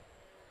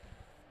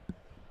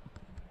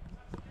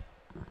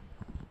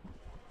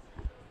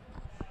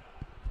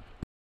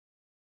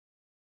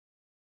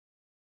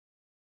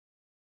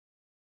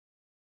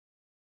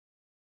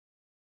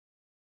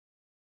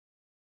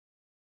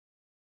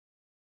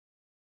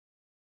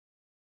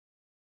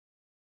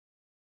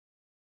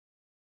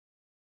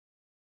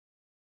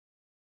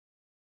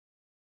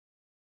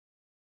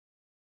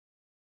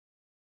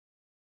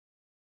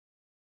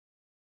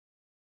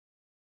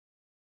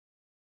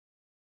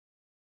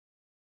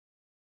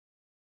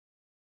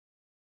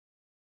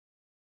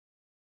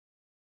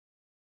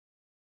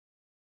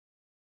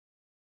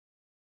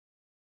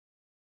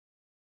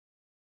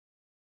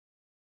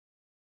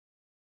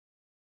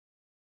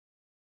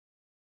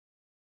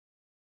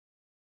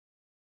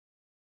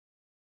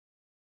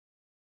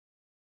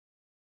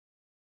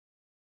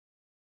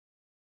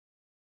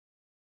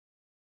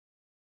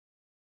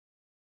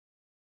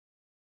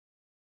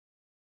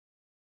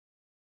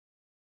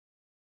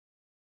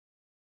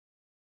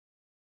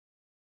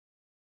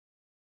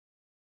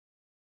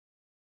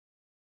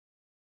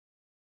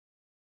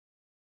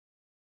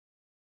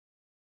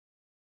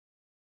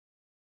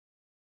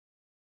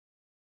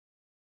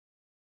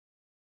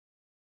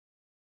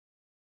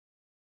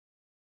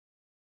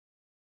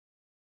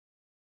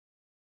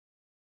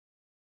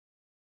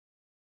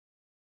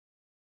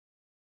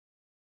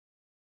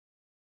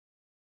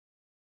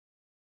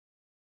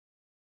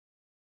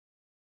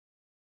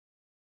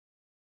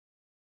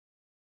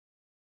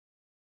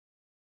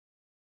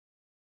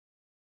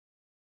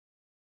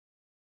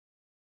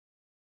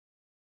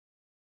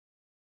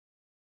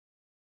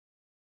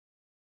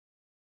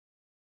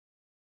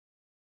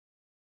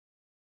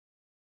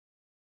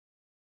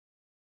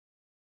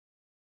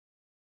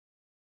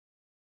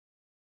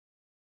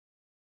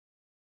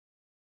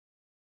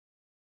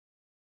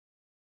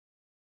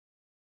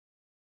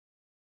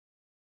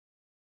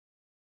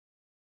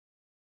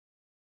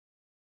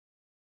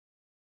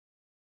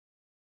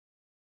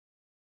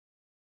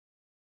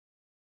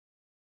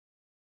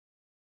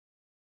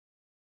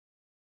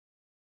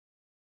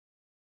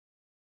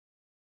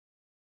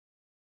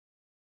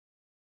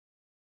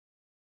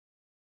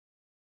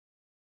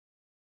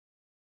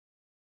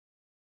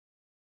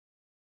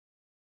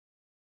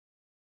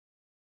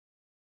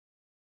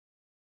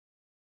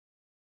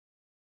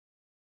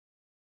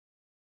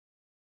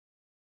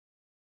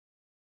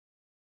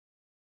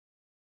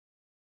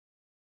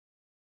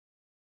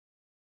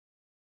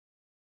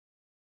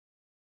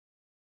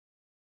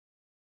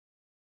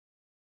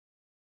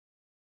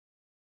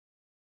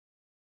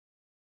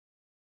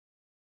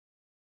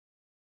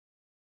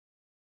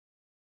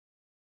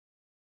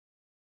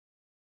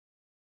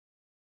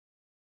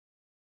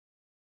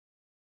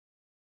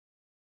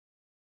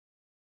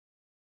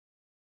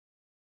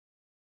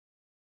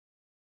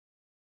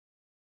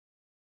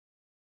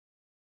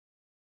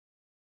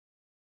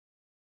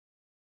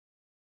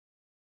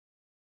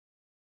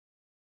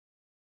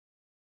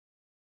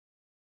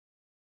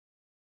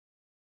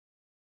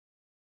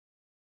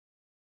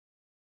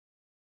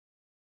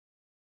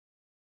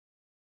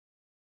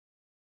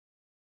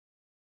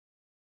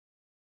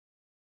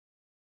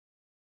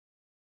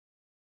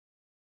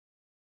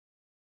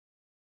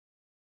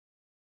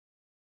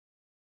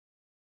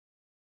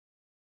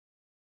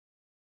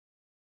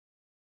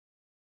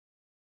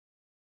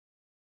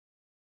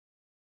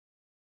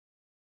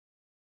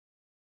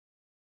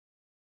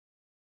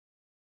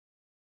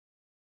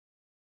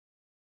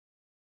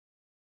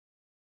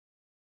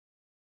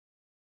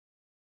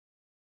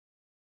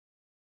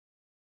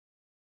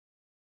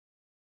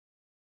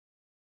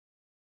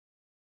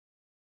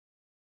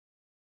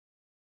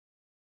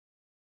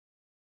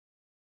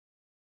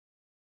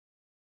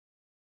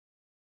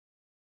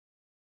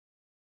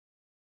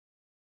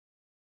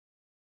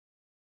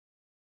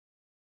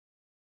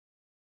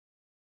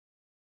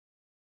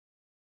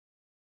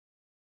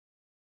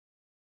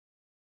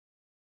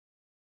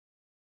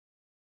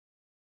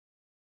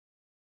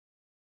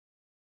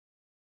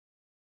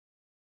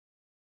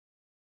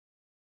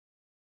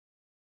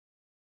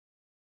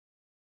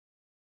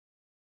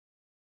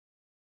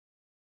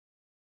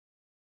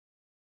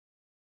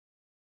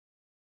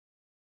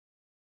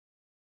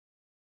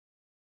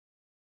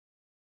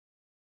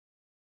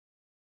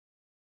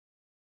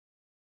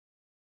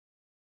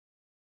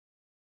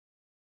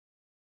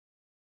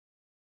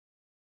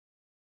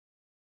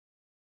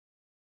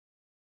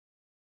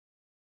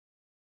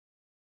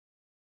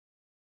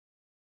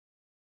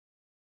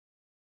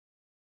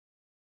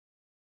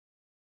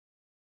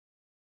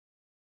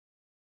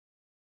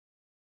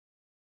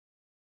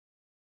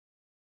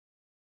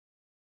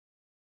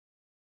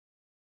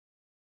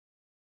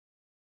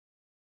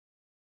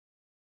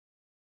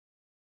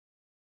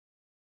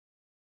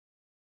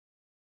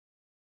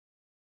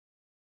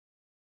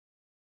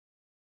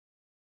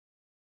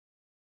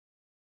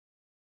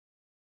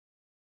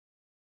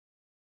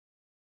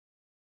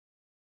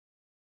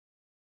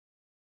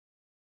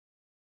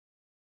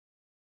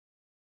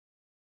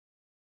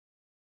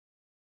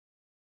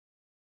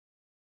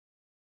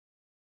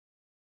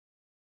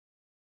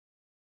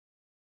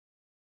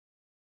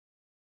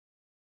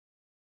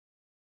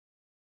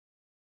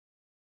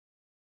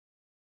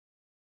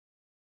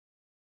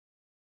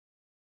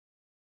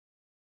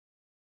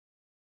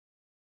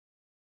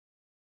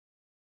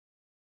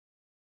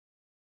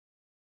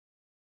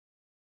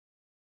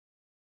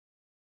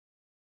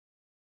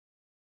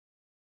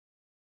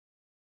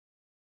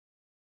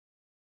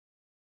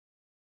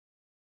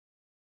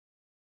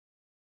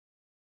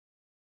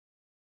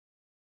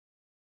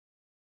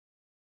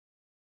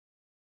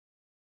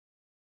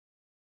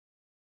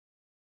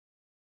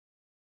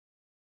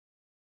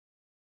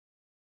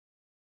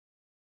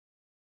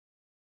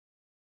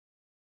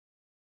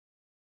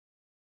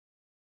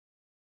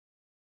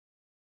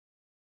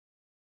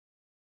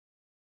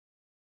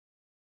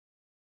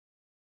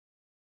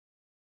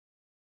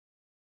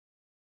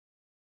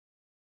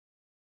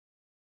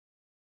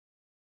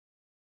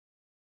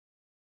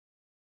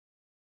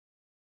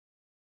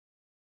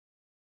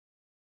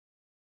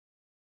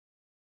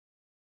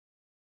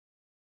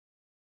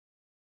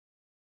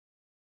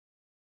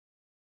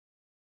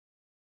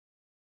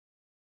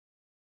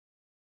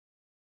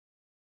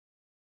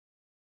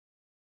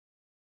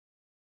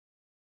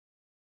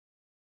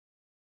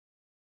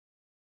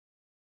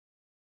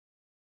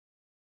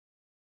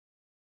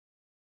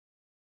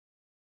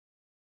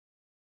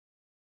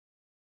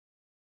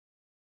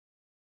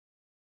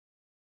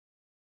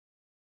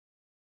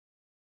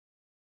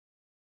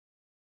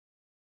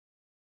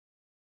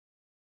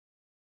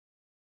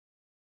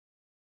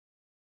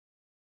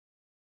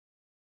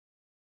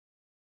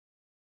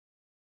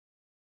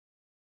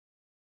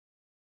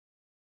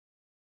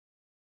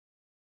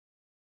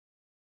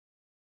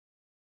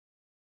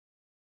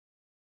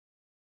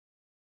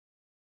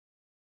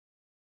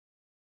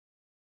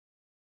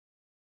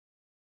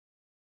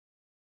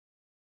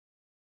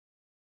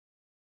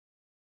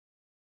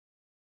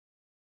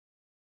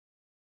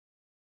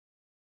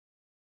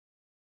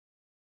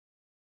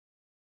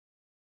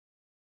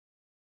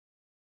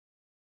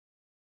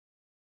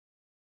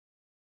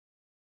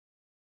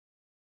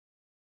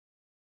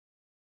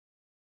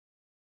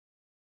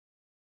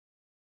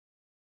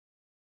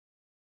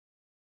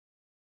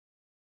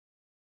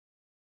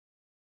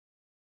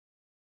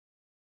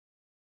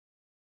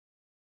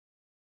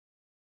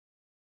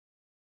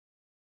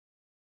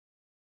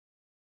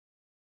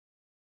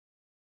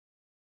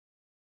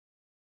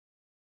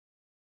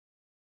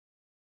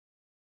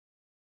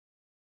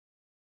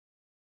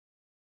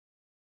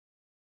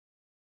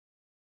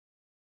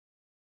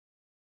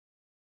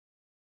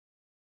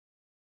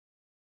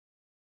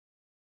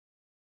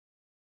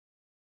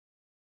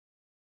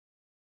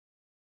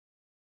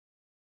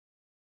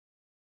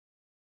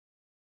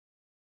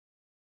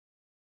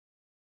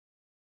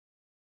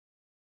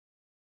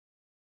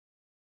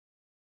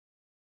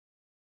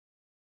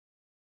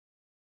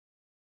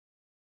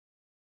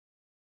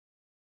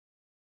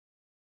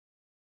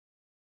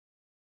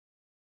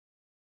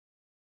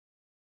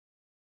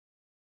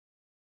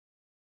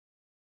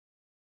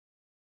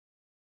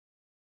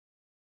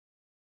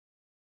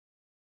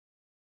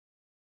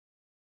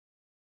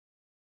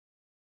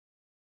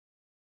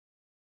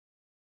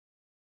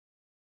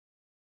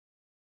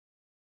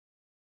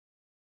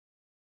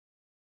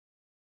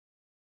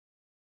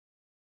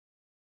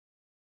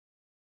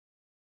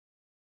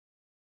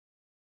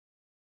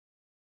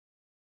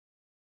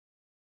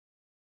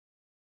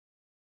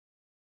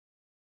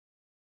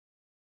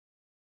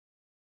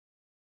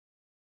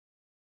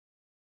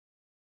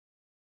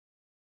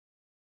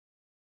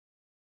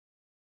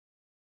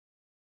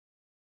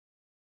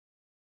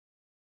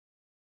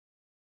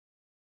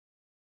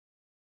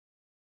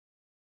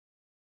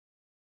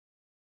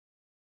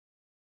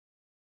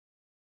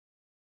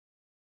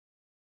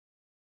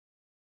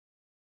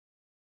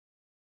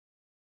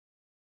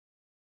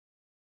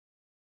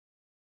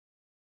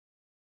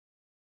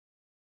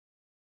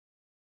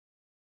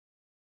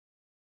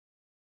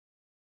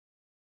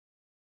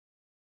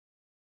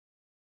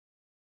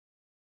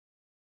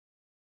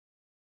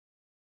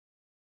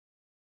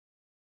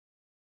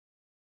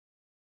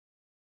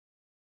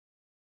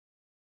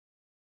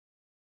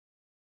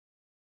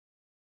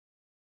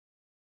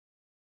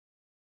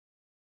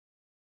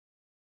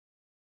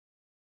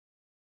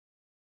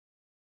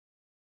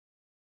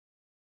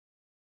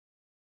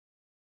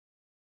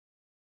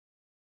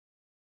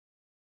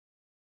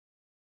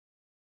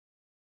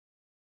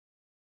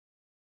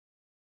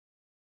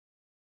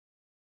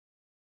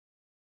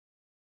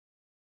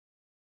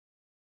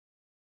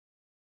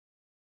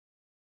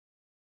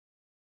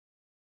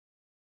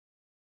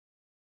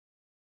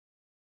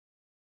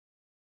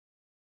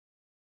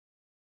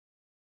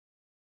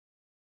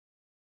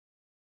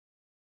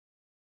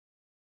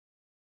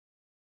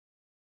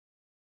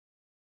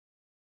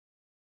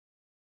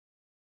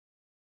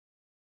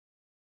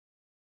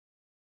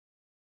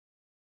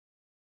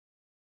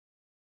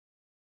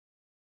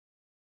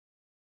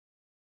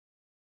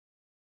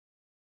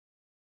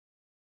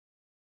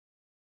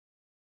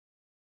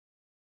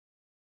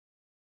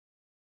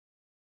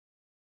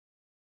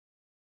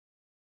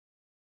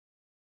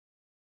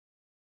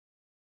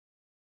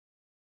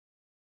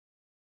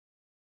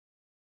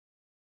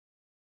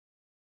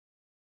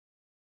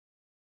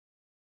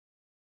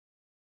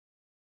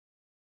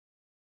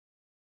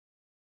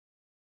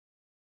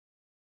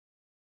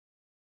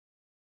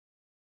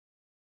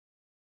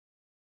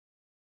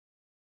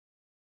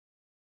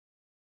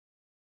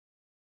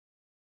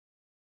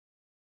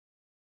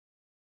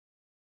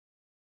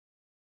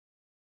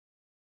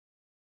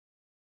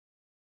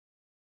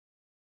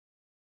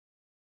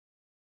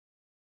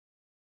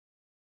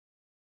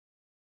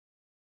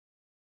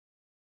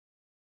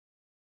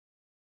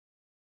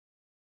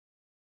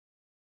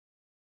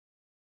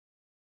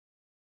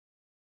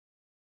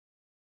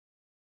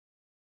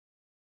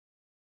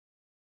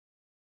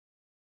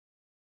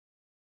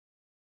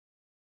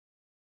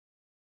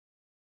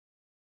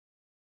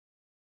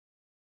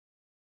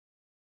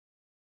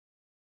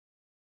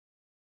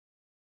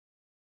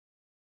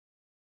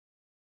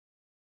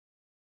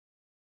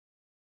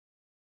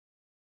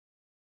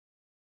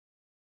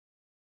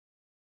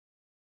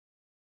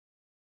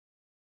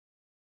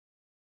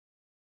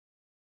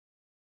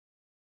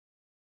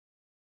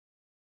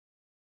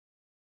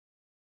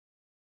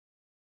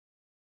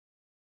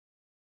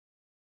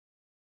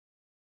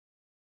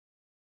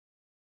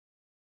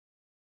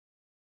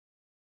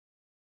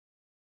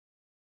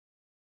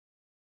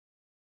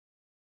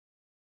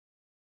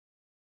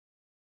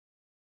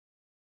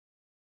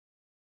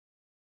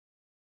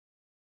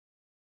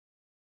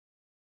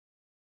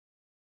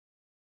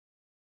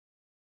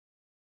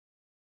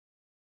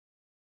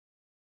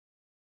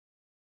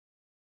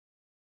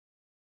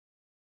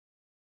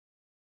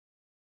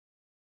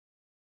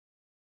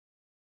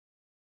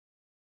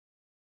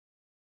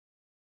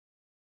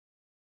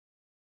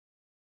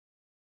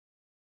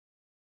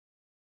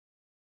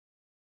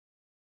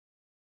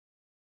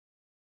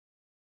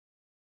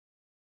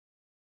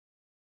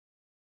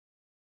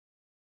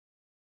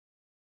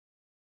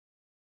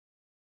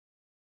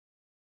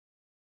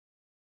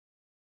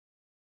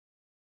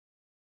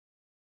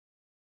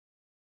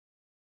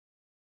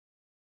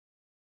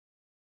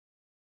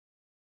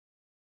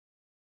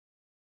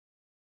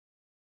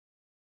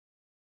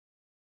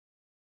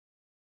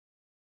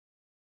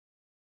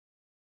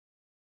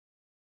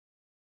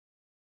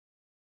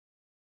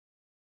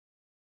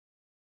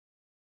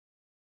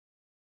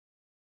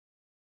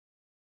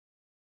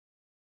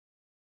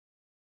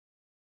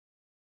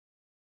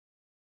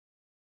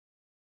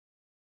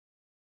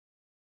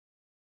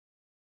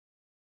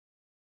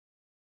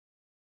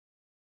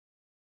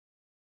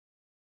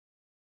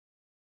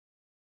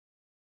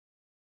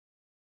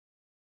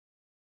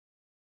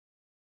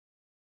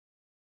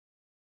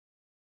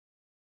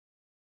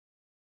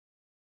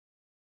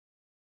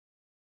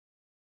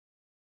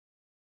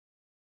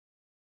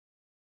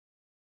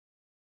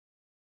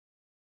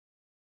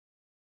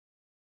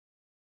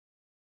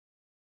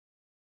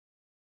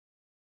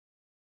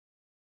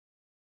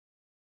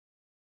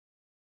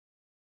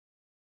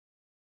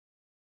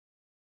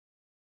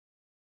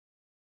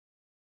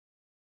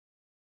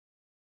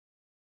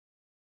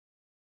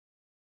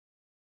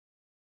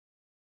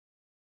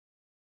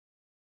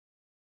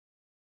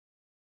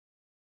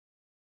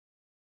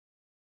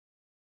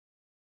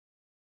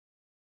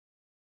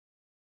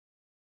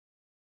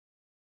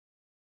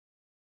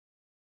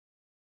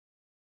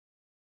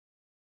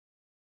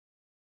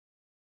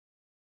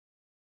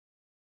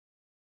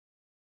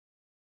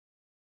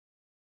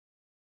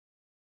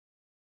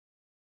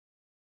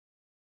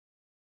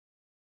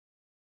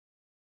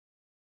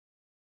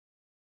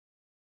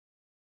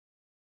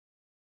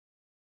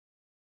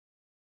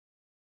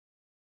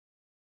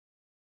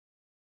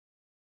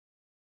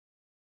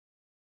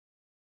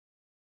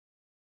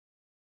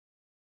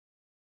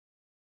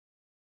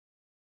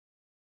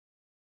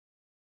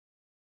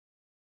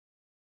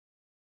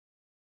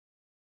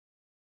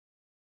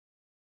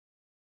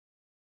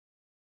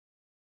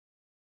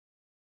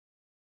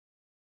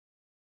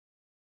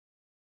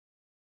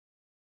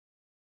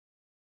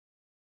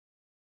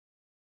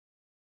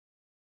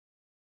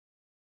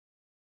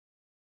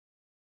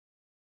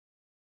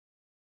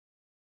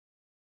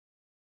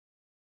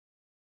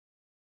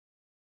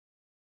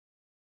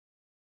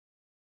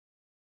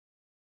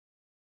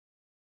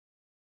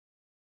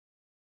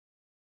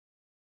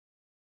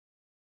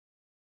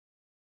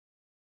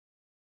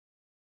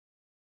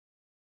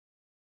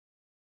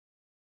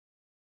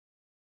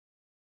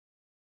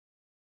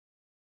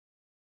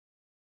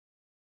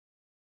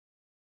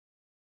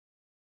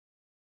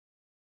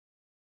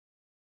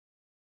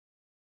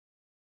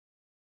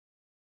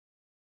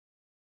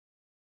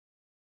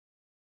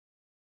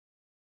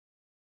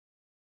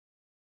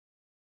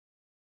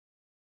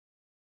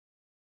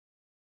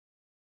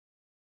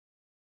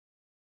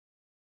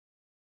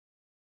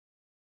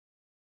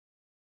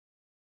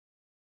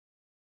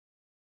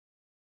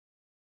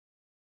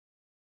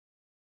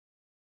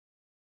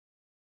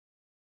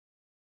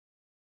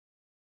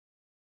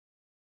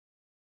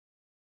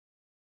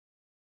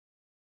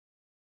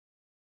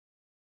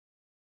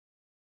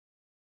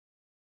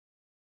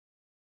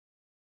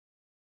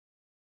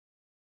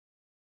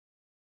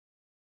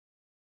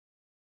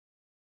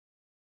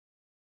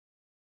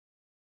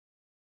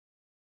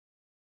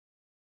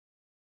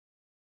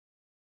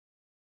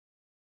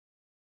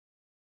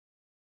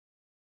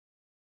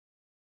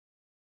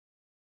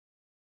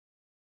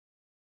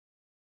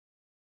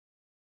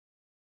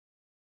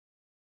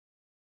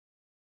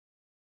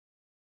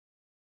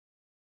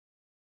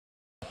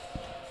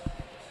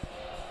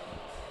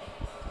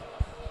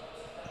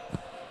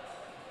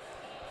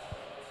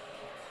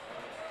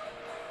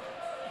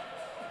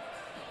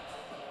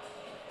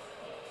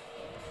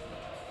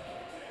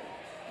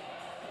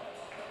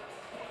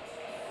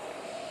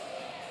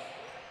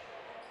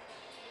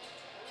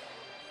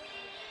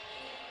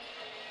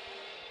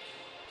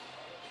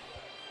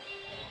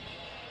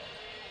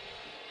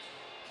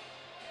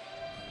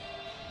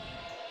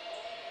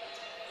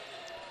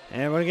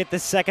 And we're going to get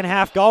this second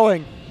half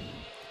going.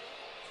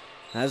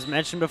 As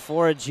mentioned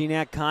before, a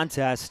GNAC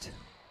contest.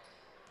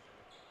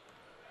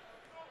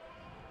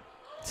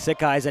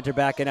 Sikai's entered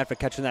back in after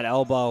catching that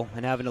elbow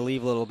and having to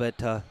leave a little bit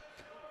to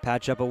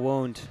patch up a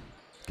wound.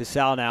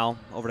 Casal now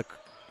over to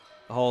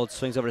hold,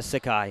 swings over to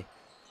Sikai.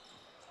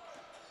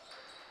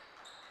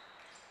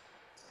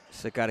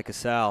 Sikai to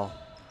Casal.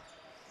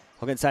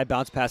 Hook inside,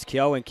 bounce past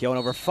Keown. Keown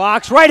over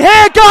Fox. Right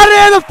hand, got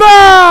it in, the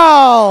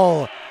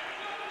foul!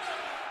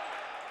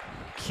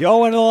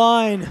 Keown in the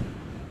line.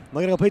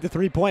 Looking to complete the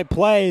three-point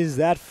plays.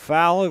 That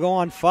foul will go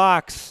on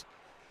Fox.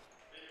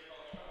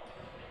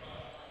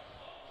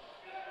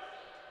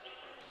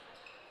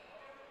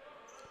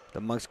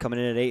 The Monks coming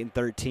in at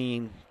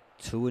 8-13,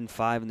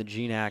 2-5 in the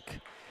GNAC.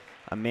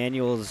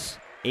 Emmanuel's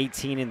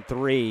 18-3,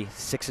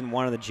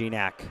 6-1 in the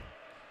GNAC.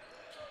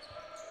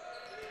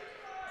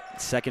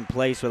 Second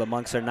place where the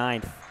Monks are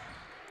 9th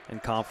in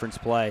conference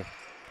play.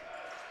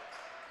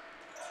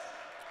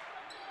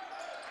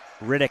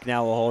 Riddick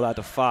now will hold out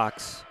to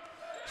Fox.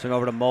 Swing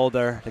over to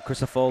Mulder, to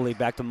Crisafoli,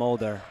 back to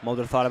Mulder.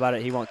 Mulder thought about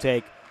it, he won't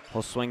take.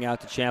 He'll swing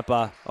out to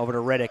Ciampa, over to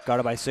Riddick,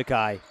 guarded by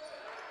Sikai.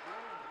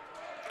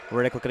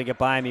 Riddick looking to get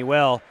by him, he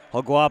will.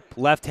 He'll go up,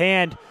 left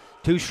hand,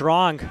 too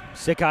strong.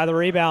 Sikai the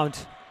rebound.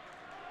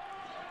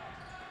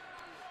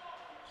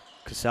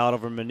 Casal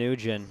over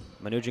Manugin.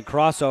 Manugin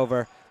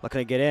crossover, looking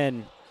to get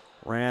in.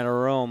 Ran out of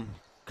room.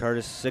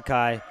 Curtis,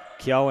 Sikai,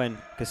 Keown,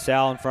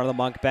 Casal in front of the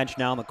Monk bench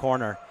now in the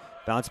corner.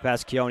 Bounce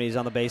past Keown, he's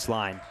on the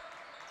baseline.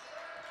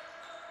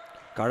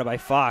 Guarded by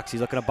Fox, he's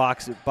looking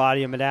to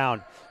body him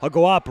down. He'll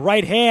go up,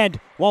 right hand,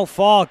 won't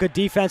fall. Good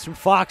defense from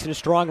Fox and a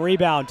strong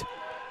rebound.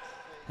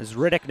 As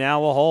Riddick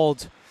now will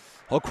hold.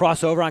 He'll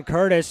cross over on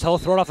Curtis, he'll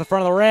throw it off the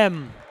front of the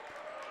rim.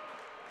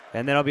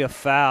 And then it'll be a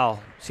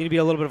foul. Seemed to be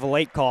a little bit of a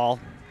late call.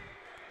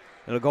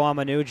 It'll go on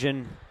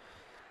Manugin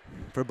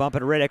for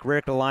bumping Riddick.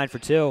 Riddick to the line for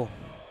two.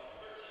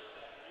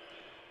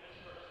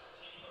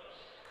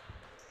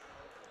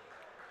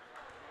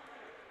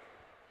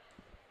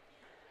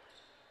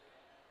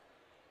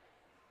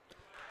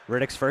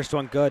 Riddick's first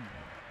one good.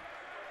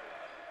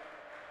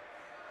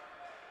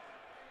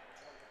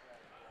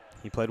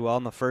 He played well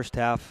in the first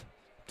half,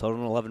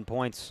 totaling 11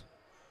 points.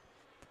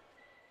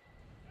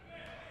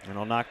 And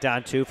he'll knock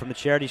down two from the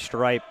charity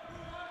stripe.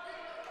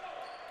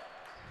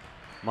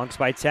 Monks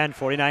by 10,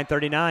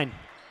 49-39.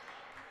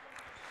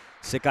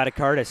 Sikai to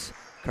Curtis.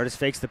 Curtis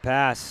fakes the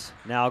pass.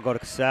 Now I'll go to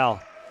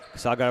Casal.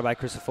 Casal guarded by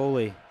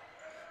Crisafoli.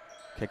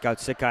 Kick out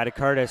Sikai to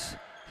Curtis.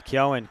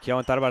 Keown.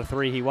 Keown thought about a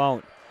three, he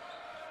won't.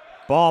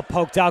 Ball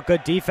poked out,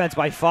 good defense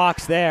by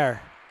Fox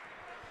there.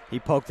 He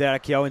poked it out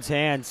of Keown's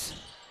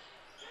hands.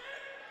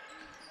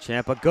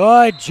 Ciampa,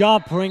 good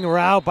jumping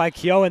route by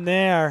Keown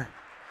there.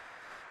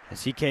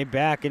 As he came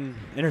back and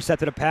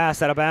intercepted a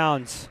pass out of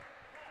bounds.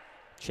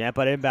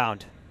 Ciampa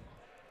inbound.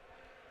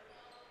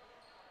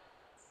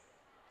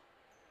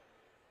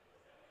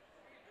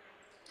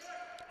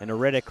 And a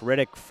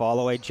Riddick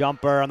follow a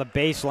jumper on the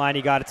baseline,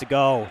 he got it to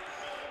go.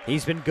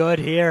 He's been good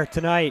here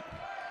tonight.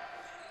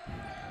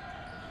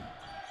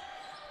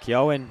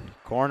 Keown,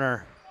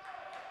 corner.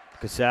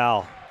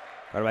 Casal,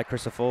 guarded by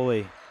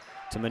Crisafoli.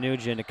 To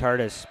Manugin, to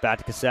Curtis, back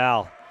to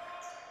Casal.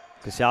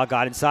 Casal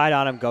got inside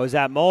on him, goes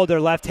at Mulder,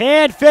 left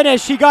hand,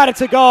 finish, he got it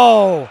to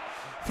go.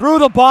 Through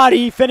the body,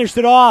 he finished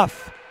it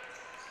off.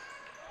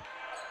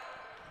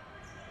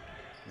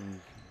 And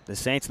the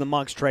Saints and the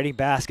Monks trading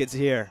baskets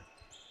here.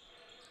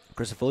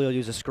 Crisafoli will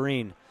use a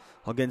screen.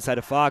 He'll get inside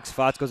to Fox.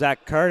 Fox goes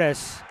at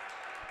Curtis.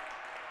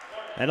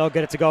 And he'll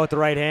get it to go with the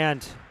right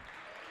hand.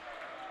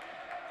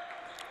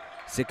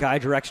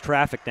 Sikai directs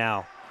traffic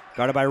now.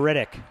 Guarded by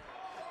Riddick.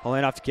 He'll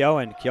hand off to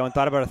Keown. Keown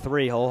thought about a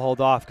three. He'll hold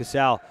off.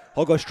 Casal.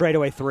 He'll go straight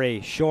away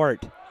three.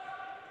 Short.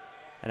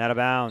 And out of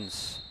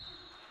bounds.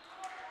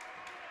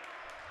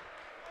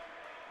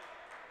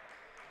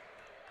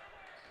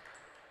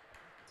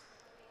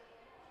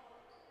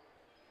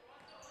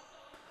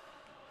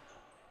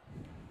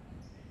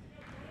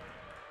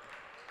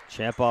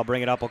 Ciampa will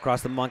bring it up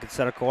across the Monk at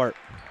center court.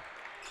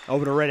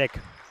 Over to Riddick.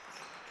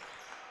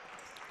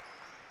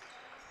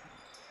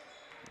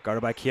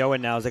 Guarded by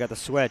Keown now as they got the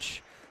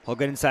switch. He'll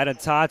get inside on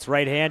Tots.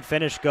 Right hand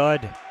finish,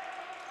 good.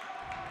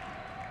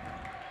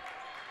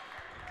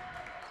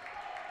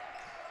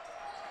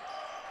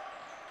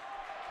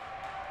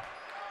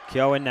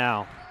 Keown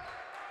now.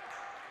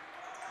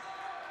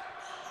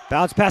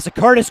 Bounce pass to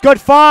Curtis,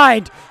 good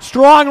find.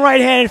 Strong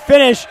right-handed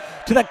finish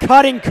to the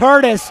cutting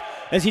Curtis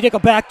as he took a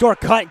backdoor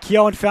cut.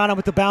 Keown found him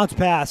with the bounce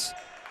pass.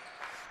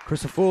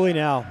 Crisafoli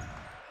now.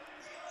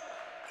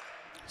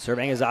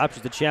 Serving his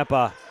options to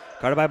Ciampa.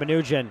 Guarded by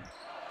Manugin.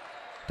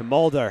 To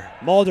Mulder.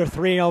 Mulder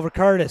 3 over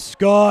Curtis.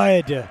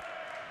 Good. A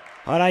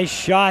nice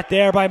shot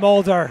there by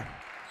Mulder.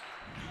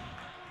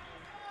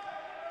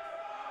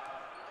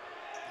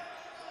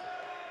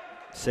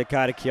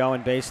 Sikai to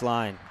Keown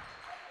baseline.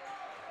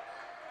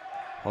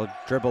 He'll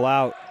dribble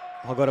out.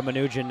 He'll go to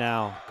Manugin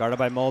now. Guarded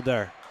by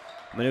Mulder.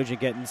 Manugin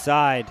get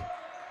inside.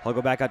 He'll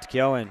go back out to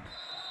Keown.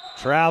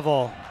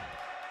 Travel.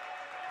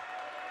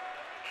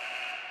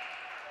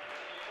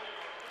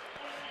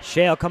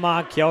 Shea will come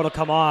on, Kyoto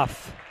come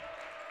off.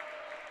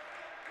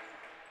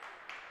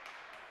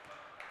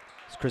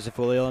 It's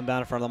Crisafulli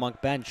inbound in front of the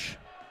Monk bench.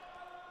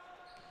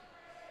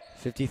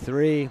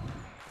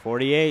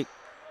 53-48.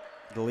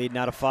 The lead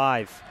now to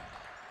 5.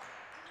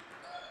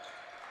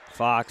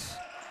 Fox,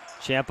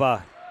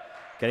 Ciampa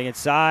getting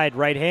inside,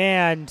 right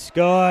hand,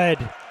 good.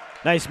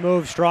 Nice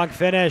move, strong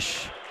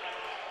finish.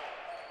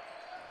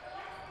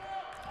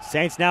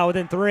 Saints now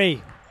within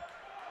 3.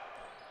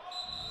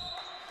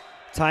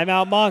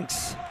 Timeout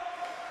Monks.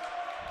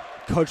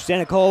 Coach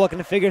Stanicola looking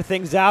to figure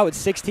things out with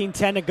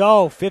 16:10 to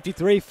go,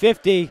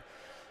 53-50.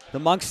 The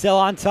Monks still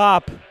on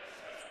top.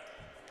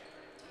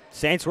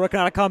 Saints working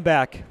on a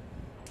comeback.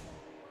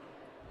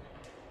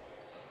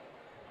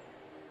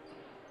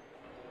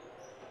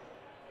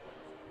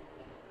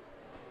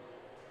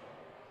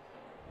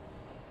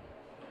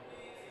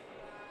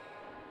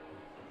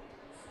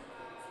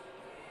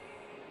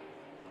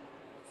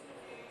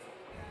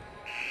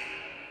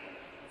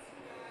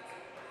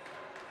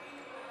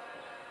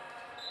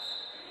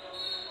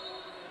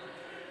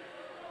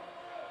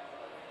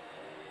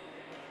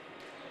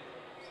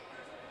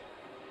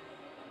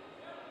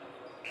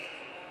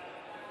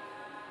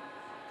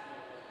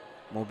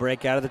 We'll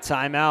break out of the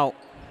timeout.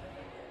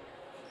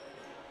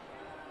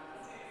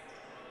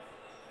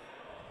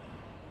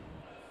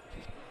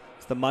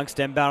 It's the Monks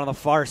inbound on the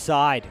far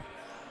side.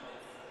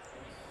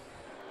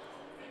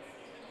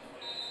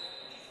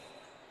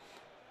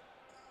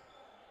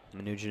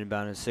 Mnuchin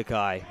inbound in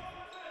Sakai.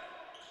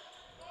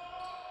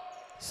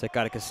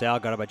 Sakai to Casal,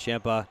 got it by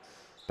Ciampa.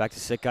 Back to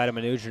Sakai to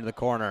Mnuchin in the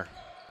corner.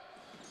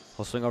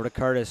 He'll swing over to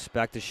Curtis,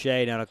 back to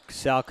Shea, now to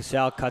Casal.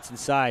 Casal cuts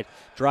inside,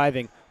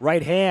 driving,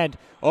 right hand,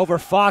 over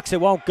Fox,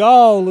 it won't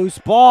go. Loose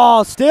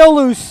ball, still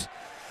loose.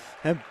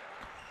 And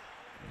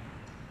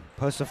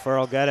Pussifer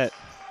will get it.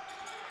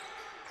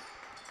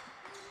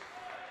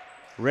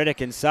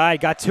 Riddick inside,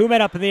 got 2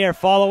 men up in the air,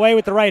 fall away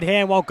with the right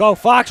hand, won't go.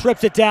 Fox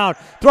rips it down,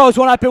 throws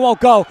one up, it won't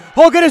go.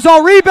 He'll get his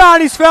own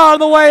rebound, he's fouled on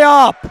the way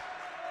up.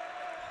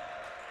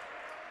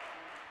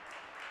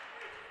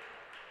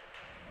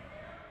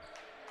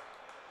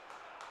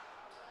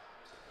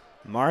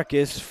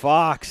 Marcus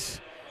Fox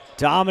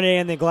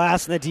dominating the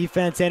glass on the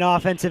defense and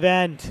offensive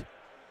end.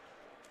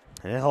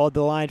 And they hold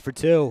the line for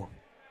 2.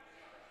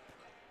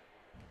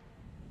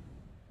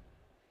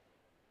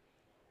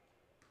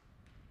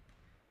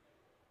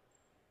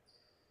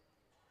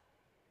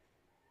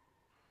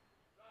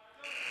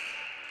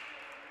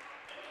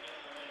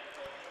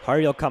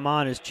 Hardy will come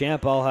on as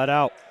Ciampa will head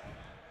out.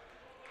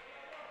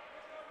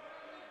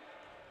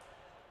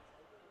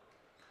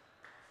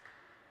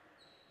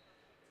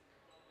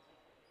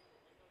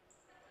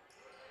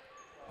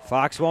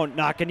 Fox won't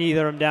knock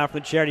either of them down from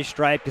the charity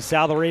stripe.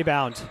 Casal the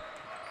rebound.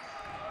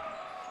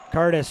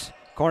 Curtis,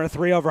 corner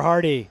 3 over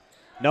Hardy.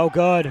 No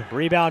good.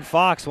 Rebound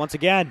Fox once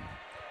again.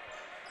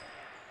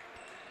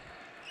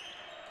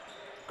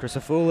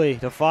 Crisafulli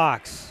to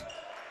Fox.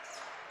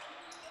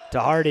 To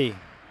Hardy.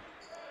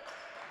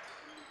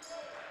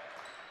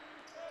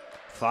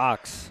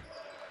 Fox.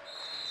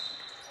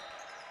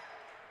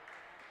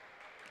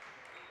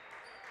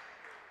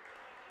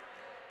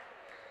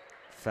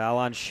 Foul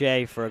on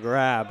Shea for a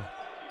grab.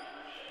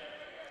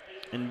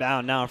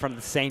 Inbound now in front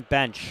of the Saint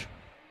bench.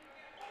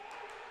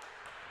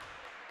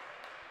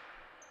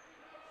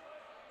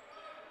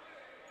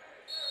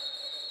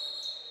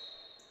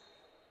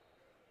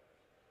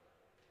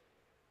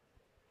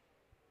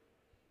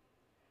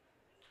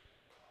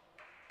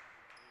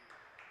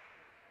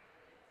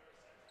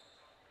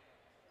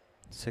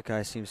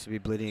 Sakai seems to be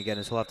bleeding again,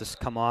 as he'll have to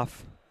come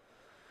off.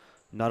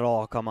 Not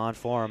all come on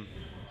for him.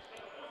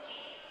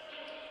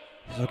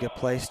 He'll get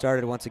play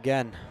started once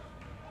again.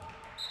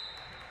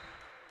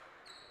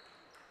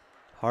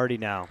 Hardy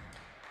now.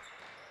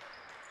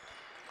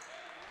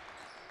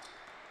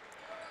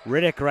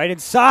 Riddick right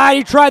inside.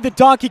 He tried the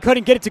dunk. He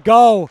couldn't get it to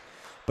go.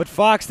 But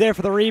Fox there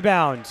for the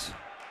rebound.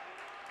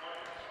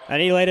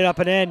 And he laid it up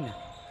and in.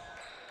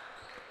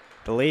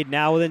 The lead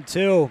now within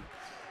 2.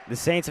 The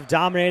Saints have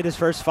dominated this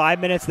first 5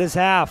 minutes of this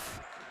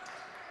half.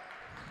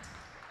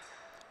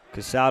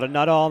 Casal to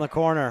Nuttall in the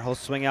corner. He'll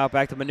swing out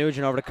back to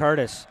Mnuchin over to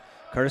Curtis.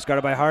 Curtis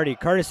guarded by Hardy.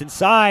 Curtis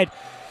inside.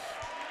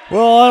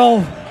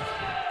 Well,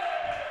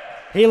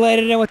 he laid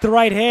it in with the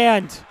right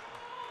hand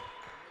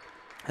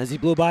as he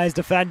blew by his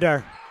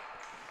defender.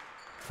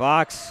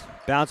 Fox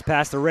bounce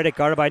past the Riddick,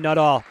 guarded by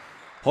Nuttall.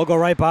 He'll go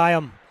right by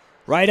him.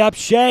 Right up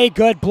Shea,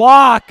 good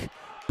block.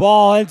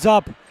 Ball ends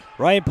up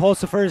right in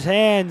Pulsifer's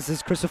hands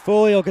as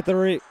Crisafulli will get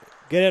it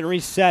and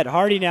reset.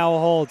 Hardy now will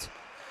hold.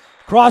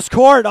 Cross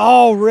court,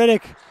 oh,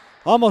 Riddick.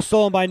 Almost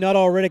stolen by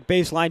Nuttall. Riddick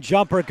baseline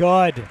jumper,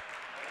 good.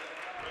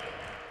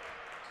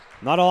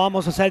 Nuttall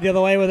almost was headed the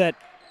other way with it,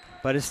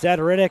 but instead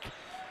Riddick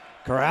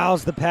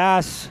corrals the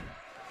pass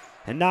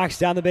and knocks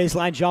down the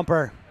baseline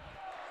jumper.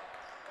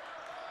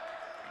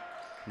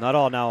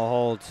 Nuttall now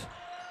holds.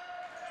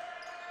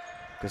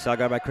 Casal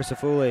guarded by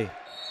Crisafulli.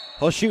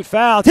 He'll shoot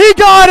fouled. He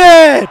got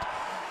it!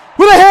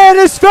 With a hand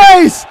in his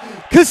face!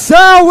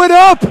 Casal went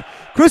up!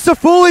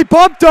 Crisafulli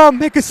bumped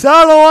him! And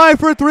Casal to the line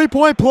for a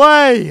 3-point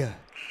play.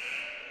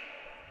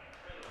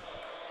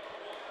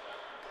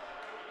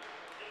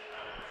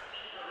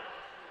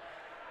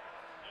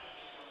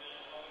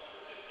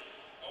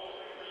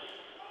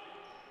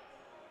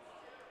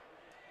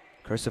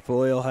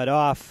 Cursifulli will head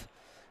off.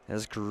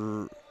 As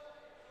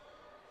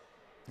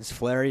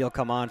Flaherty will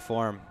come on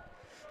for him.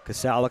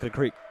 Casal looking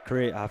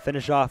to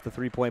finish off the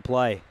three-point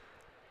play.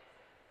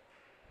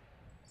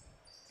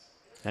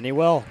 And he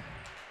will.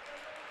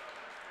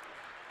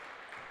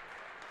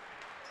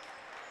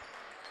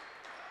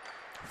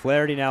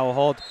 Flaherty now will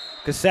hold.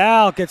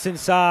 Casal gets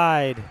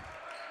inside.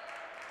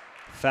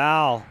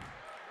 Foul.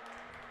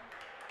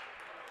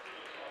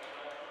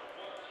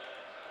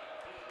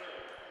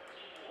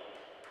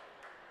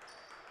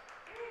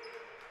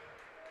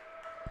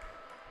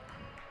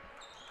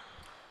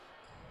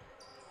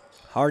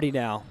 Hardy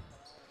now.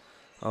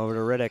 Over to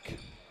Riddick.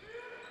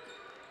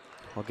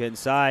 We'll get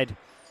inside.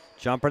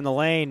 Jumper in the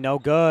lane, no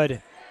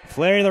good.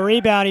 Flaherty the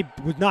rebound, he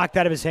was knocked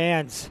out of his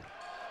hands.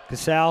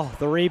 Casal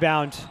the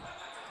rebound.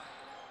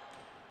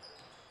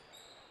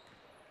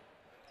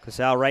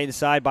 Casal right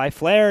inside by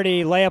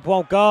Flaherty. Layup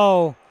won't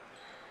go.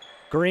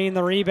 Green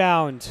the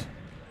rebound.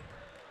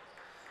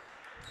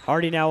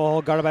 Hardy now will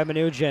hold, guarded by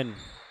Manugin.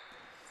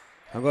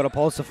 He'll go to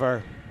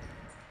Pulsifer.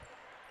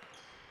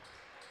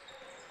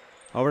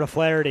 Over to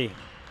Flaherty.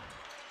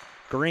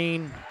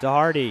 Green to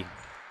Hardy.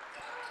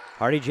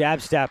 Hardy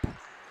jab step.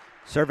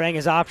 Surveying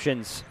his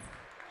options.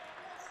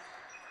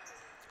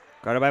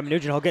 Guarded by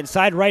Manugin. He'll get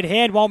inside. Right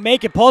hand. Won't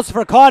make it.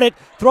 Pulsifer caught it.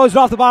 Throws it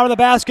off the bottom of the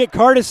basket.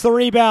 Curtis the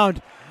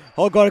rebound.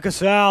 He'll go to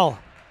Casal.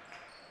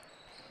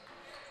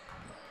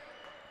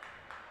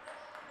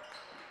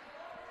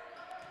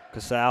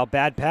 Casal.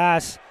 Bad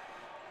pass.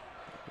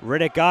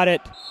 Riddick got it.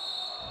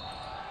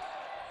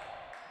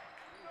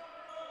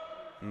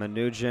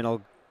 Manugin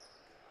will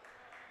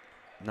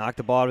knock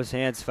the ball out of his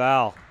hands.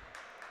 Foul.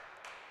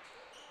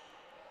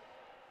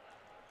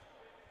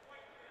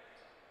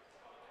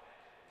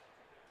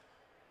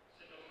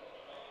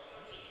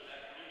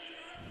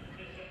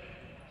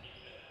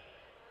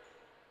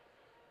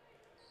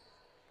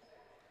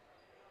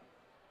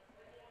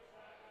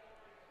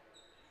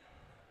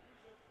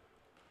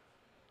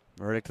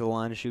 Riddick to the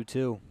line to shoot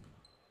two.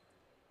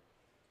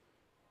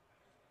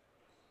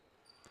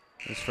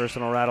 This first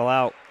one will rattle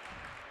out.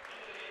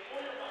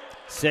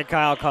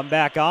 Sikai will come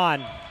back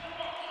on.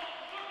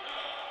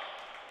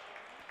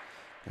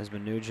 As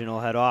Manugin will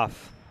head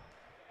off.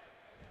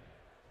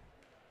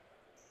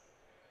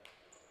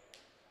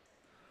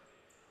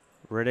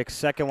 Riddick's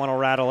second one will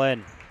rattle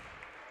in.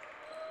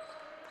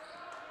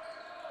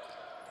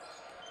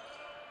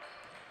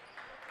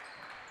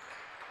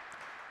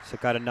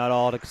 Sikai to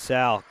Nuttall to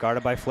Casal,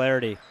 guarded by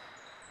Flaherty.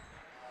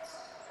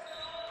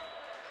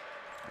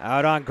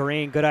 Out on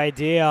Green, good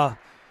idea.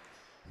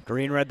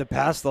 Green read the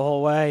pass the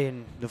whole way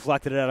and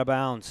deflected it out of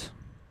bounds.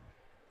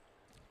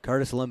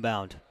 Curtis will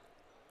inbound.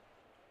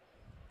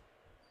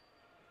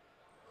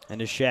 And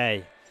to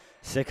Shea.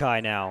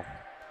 Sikai now.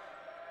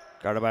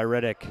 Guarded by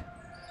Riddick.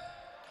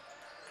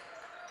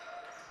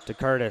 To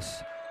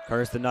Curtis.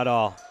 Curtis to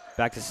Nuttall.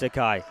 Back to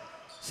Sikai.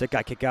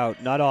 Sikai kick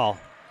out. Nuttall.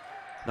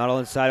 Nuttall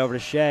inside over to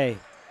Shea.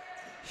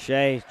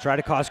 Shea tried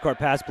to cross-court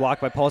pass, blocked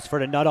by Pulsifer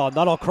to Nuttall.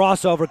 Nuttall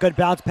crossover, good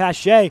bounce past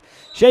Shea.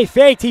 Shea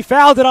faked, he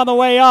fouled it on the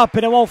way up,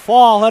 and it won't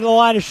fall. Head of the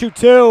line to shoot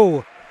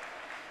two.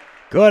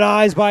 Good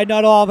eyes by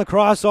Nuttall on the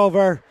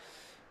crossover.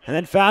 And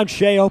then found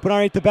Shea open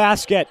underneath the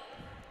basket.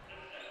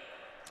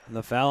 And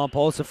the foul on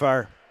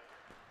Pulsifer.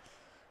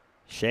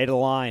 Shea to the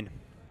line.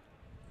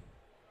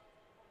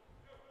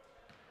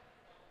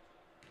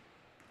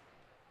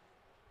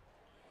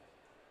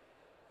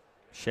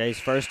 Shea's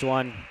first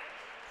one,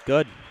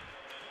 good.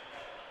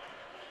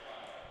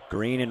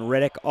 Green and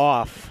Riddick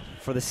off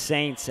for the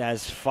Saints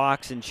as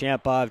Fox and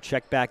Champov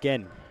check back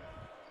in.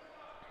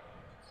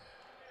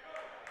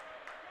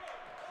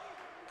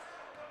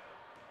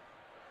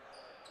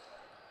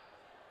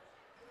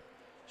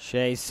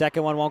 Shea's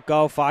second one won't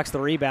go. Fox the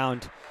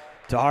rebound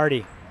to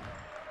Hardy.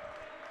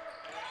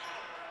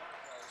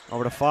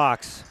 Over to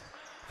Fox.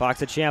 Fox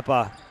to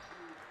Champa.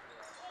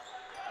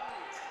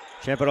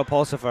 Champa to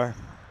Pulsifer.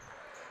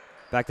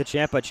 Back to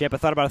Champa. Champa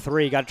thought about a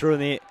three. Got Drew in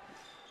the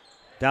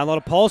down low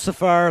to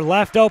Pulsifer.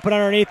 Left open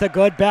underneath. A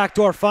good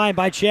backdoor find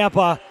by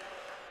Champa.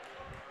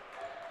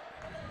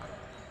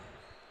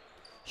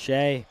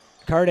 Shea.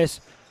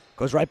 Curtis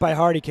goes right by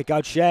Hardy. Kick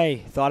out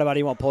Shea. Thought about it.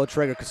 He won't pull the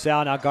trigger.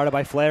 Casal now guarded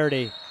by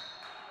Flaherty.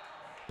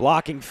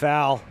 Blocking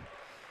foul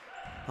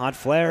on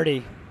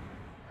Flaherty.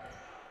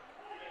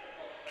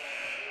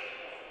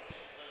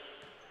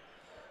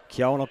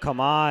 Keown will come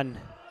on.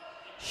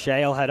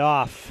 Shea will head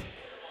off.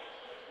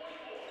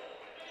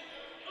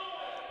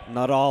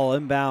 Nuttall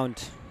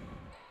inbound.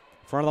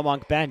 Front of the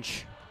Monk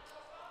bench.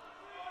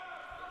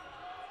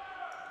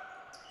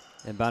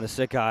 Inbound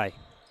to Sikai.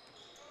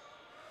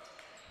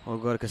 We'll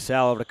go to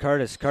Casal over to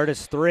Curtis.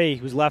 Curtis three,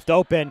 who's left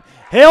open.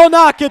 He'll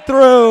knock it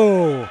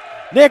through.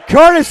 Nick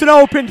Curtis an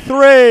open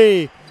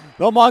three.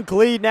 The Monk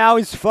lead now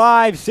is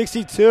 5,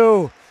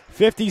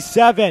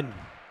 62-57.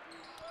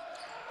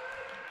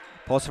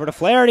 Pulsifer to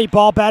Flaherty,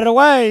 ball batted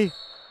away.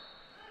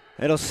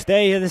 It'll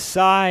stay to the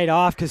side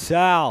off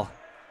Casal.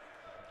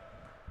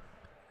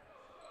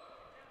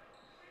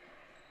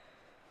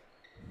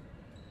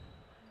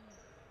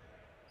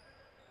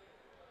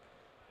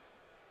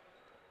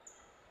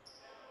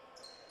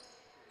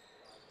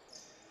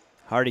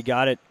 Hardy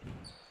got it.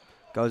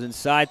 Goes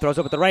inside, throws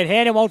up with the right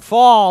hand, it won't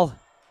fall.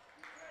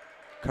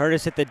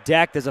 Curtis hit the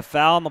deck. There's a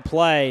foul on the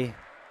play.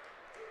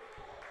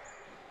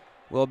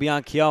 Will be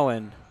on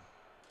Keown.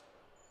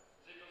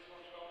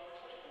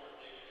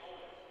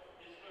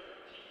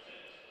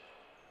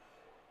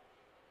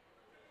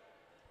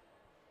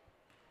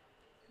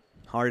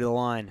 Hardy to the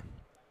line.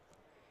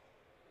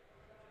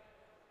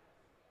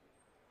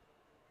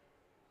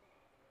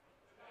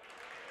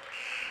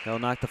 He'll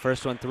knock the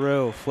first one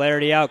through.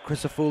 Flaherty out.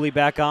 Crisafulli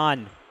back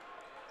on.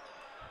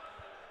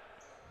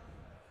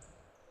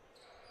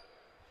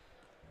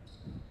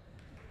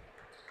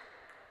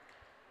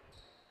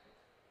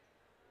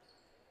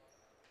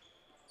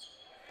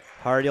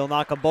 Hardy will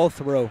knock them both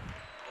through.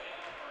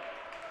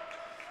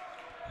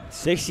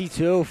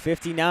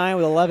 62-59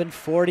 with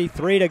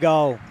 11:43 to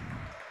go.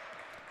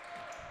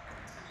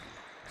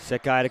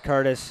 Sikai to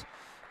Curtis.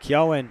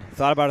 Keown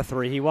thought about a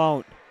three. He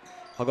won't.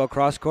 I'll go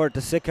cross court to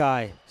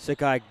Sikai.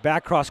 Sikai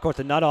back cross court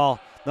to Nuttall.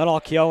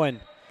 Nuttall, Keown.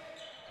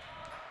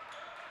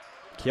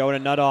 Keown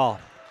and Nuttall.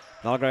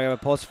 Nuttall going to have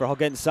a post for. He'll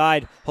get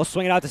inside. He'll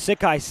swing it out to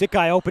Sikai.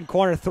 Sikai open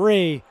corner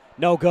three.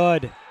 No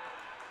good.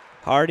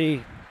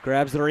 Hardy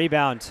grabs the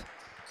rebound.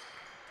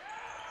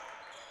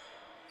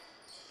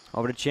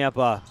 Over to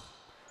Ciampa.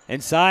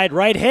 Inside,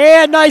 right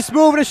hand. Nice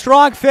move and a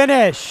strong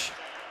finish.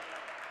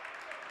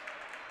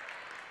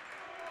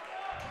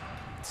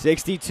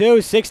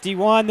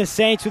 62-61. The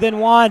Saints within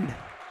one.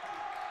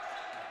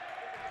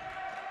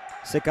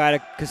 Sikai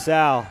to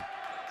Casal.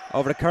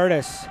 Over to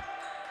Curtis.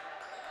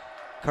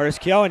 Curtis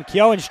Keown.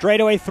 Keown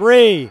straightaway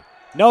three.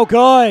 No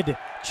good.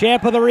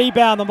 Ciampa the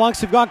rebound. The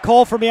Monks have gone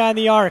cold from behind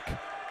the arc.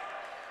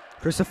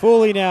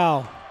 Crisafulli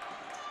now.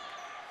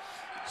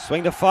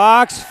 Swing to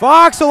Fox.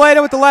 Fox will lay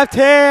it with the left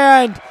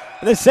hand.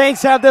 And the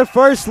Saints have their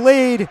first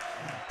lead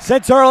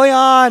since early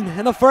on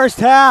in the first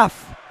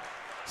half.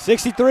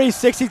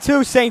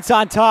 63-62, Saints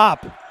on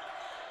top.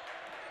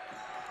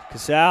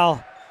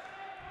 Casal.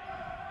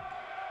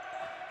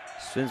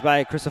 Spins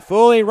by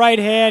Crisafulli. Right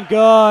hand,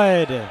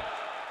 good.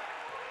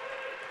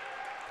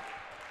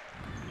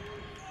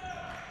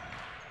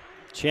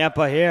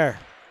 Ciampa here.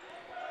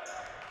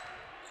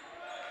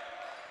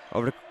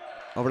 Over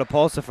to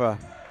Pulsifer.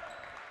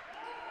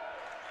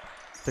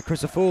 To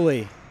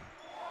Crisafulli.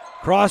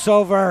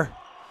 Crossover.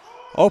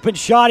 Open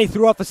shot. He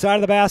threw off the side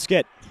of the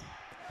basket.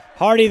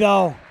 Hardy,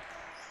 though.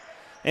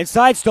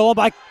 Inside, stolen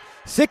by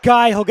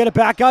Sikai. He'll get it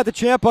back out to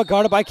Ciampa.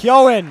 Guarded by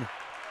Keown.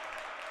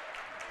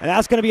 And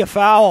that's going to be a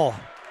foul.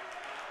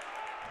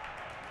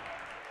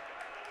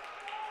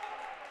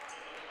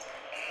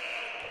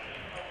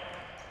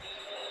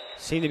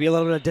 Seemed to be a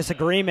little bit of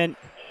disagreement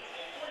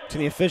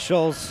between the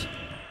officials.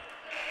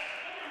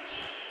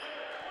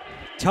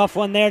 Tough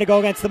one there to go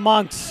against the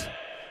Monks.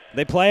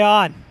 They play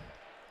on.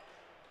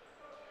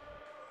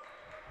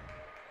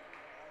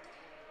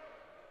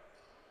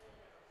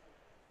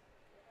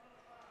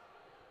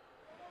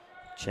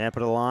 Ciampa to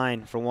the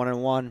line for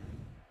 1-1.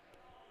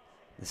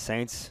 The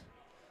Saints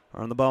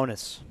are on the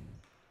bonus.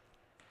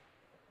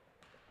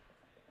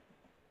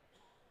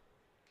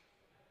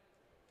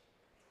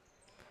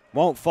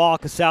 Won't fall.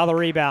 Casal the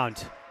rebound.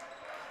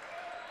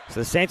 So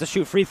the Saints will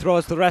shoot free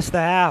throws for the rest of the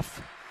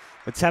half.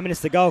 With 10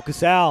 minutes to go,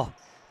 Casal.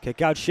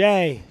 Kick out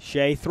Shea.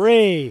 Shea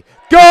three.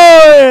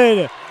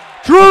 Good!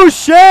 Drew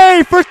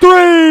Shea for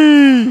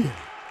three!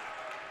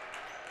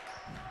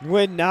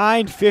 With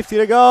 9:50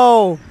 to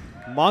go.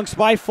 Monks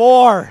by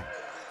 4.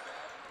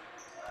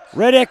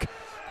 Riddick.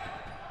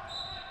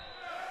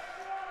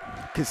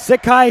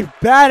 Sikai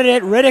batted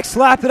it. Riddick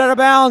slapped it out of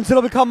bounds.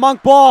 It'll become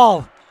Monk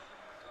ball.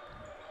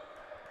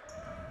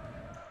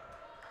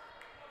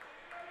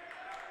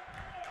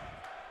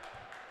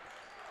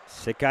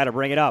 Sikai to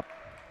bring it up.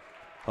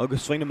 He'll go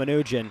swing to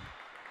Manoogian.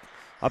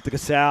 Up to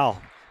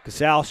Casal.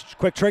 Casal,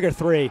 quick trigger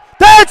three.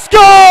 That's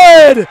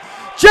good!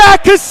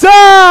 Jack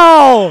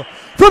Casal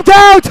from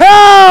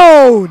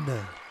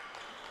downtown!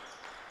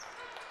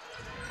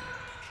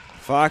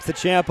 Fox to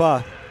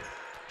Ciampa.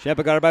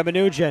 Ciampa got it by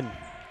Manoogian.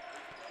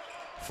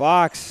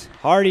 Fox,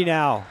 Hardy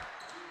now.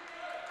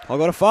 I'll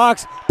go to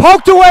Fox.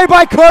 Poked away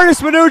by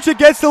Curtis. Manoogian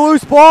gets the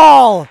loose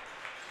ball.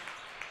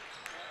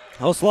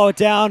 He'll slow it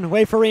down.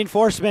 Wait for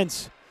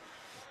reinforcements.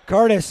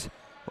 Curtis.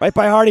 Right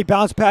by Hardy,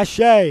 bounce past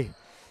Shea.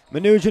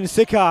 Manoogian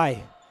to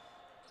Sikai.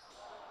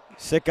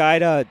 Sikai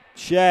to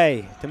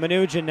Shea. To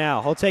Manoogian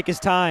now. He'll take his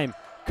time.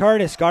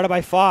 Curtis, guarded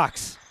by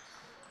Fox.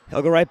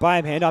 He'll go right by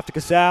him, hand off to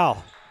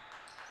Casal.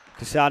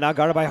 Casal now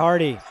guarded by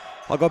Hardy.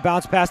 I'll go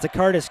bounce past to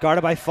Curtis,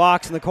 guarded by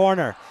Fox in the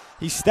corner.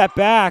 He stepped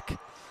back.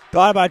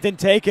 Thought about it, didn't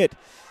take it.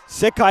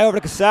 Sikai over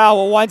to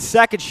Casal with 1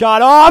 second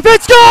shot off.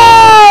 It's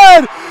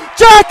good!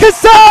 Jack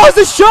Casal as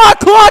the shot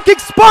clock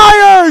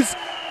expires!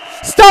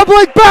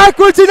 Stumbling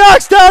backwards, he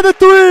knocks down the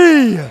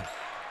three.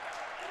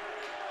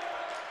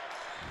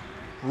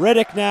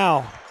 Riddick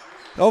now.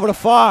 Over to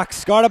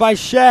Fox, guarded by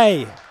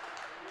Shea.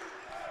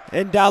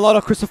 And down low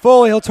to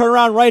Crisafulli. He'll turn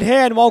around right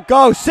hand, won't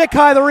go.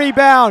 Sikai the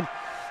rebound.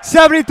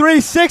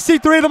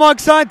 73-63, the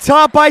Monks on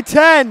top by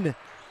 10.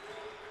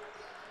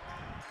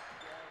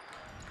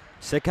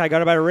 Sikai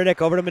got it by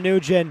Riddick, over to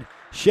Mnuchin.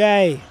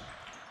 Shea.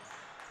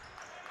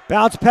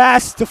 Bounce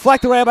pass,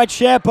 deflected away by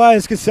Ciampa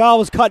as Casal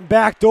was cutting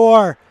back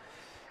door.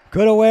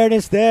 Good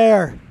awareness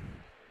there.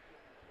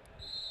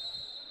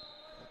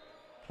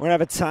 We're going to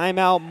have a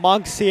timeout,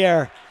 Monks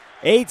here.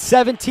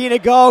 8:17 to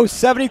go,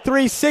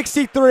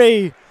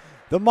 73-63.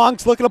 The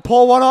Monks looking to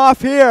pull one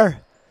off here.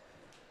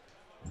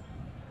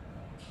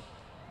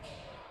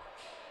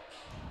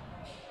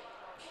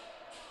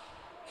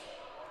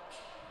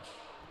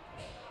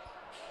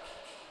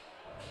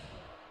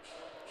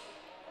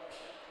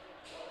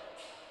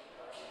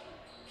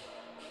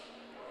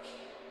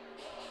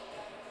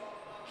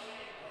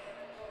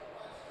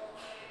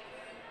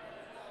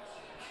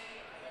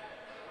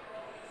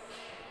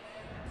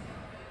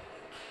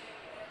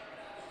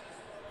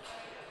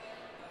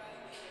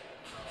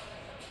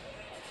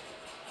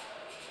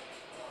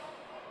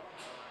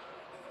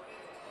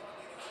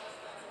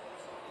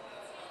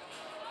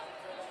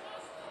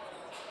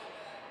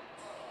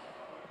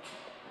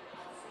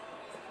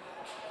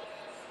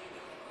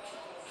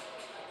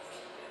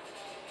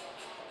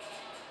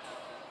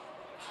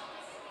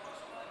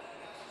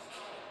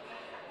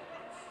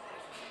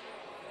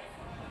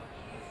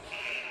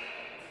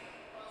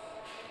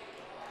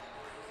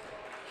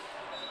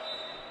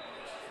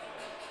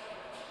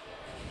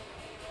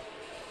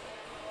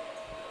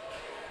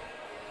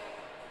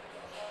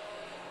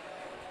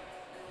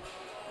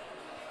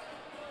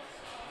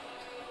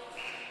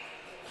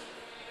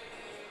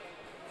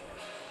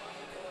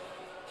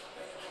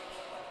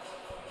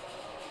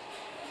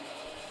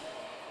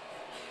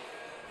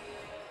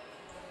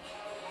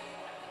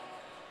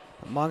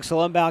 Monks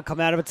will inbound, come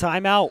out of a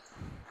timeout.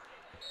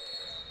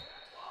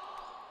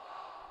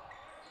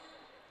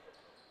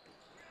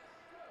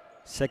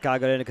 Sikai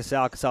got into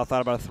Casal. Casal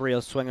thought about a three.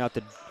 He'll swing out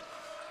to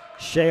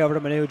Shea over to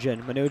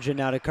Mnuchin. Mnuchin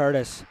now to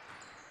Curtis.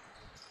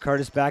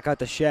 Curtis back out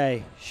to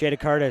Shea. Shea to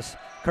Curtis.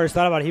 Curtis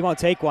thought about it. He won't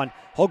take one.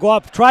 He'll go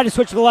up, try to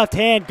switch to the left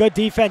hand. Good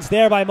defense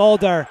there by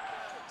Mulder.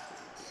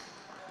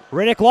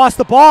 Riddick lost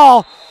the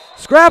ball.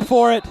 Scrap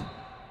for it.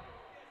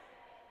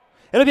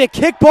 It'll be a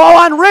kick ball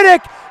on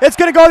Riddick. It's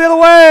going to go the other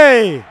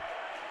way.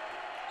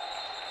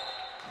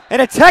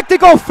 And a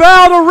technical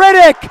foul to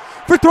Riddick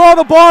for throwing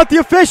the ball at the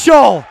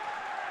official.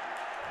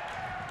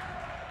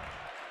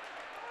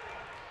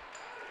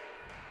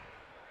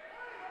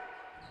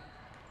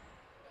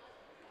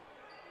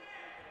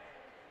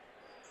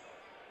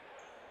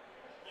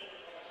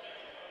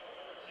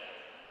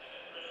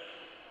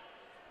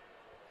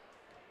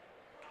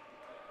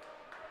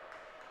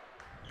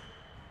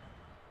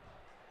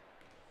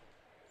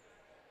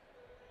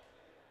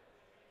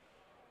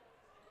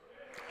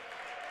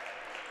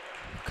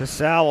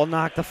 Casal will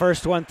knock the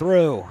first one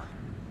through.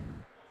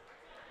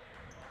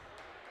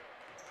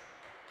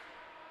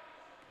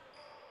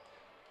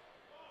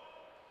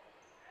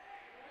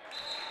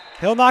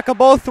 He'll knock them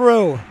both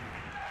through.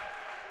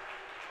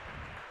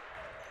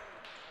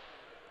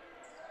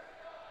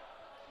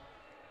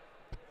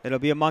 It'll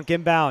be a Monk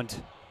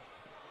inbound.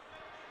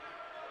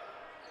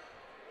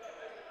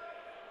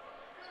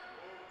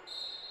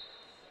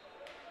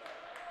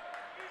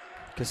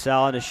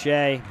 Casal into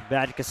Shea.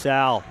 Back to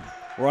Casal.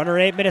 We're under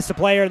 8 minutes to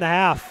play here in the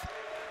half.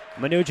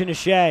 Mnuchin to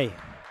Shea.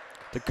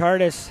 To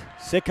Curtis.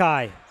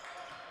 Sikai.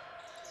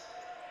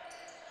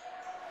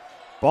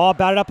 Ball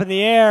batted up in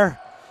the air.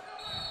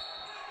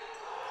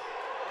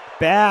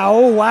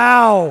 Oh,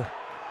 wow.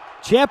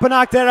 Ciampa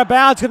knocked it out of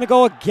bounds. Going to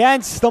go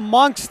against the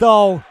Monks,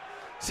 though.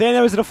 Saying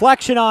there was a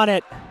deflection on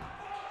it.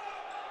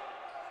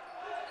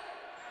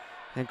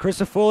 And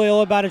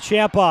Crisafulli about a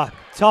Ciampa.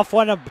 Tough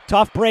one, a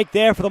tough break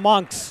there for the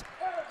Monks.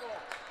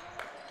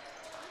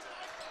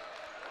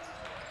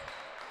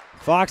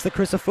 Fox to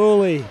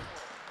Crisafulli.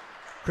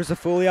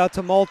 Crisafulli out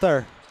to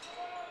Mulder.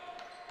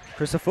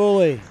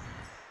 Crisafulli.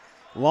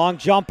 Long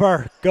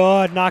jumper.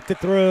 Good. Knocked it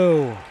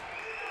through.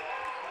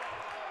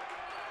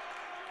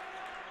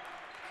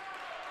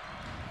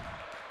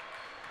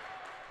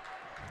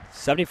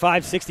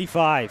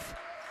 (75-65).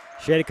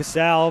 Shea to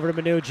Casal over to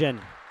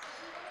Mnuchin.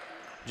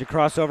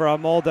 Crossover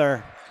on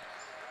Mulder.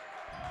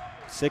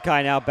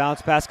 Sikai now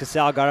bounce past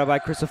Casal. Got it by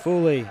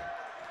Crisafulli.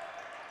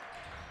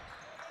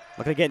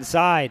 Looking to get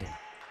inside.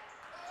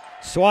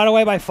 Swat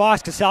away by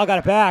Fox. Casal got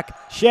it back.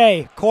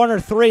 Shea, corner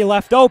three,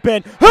 left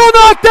open. He'll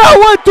knock that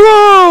one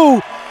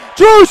through!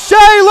 Drew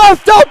Shea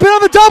left open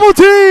on the double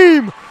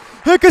team!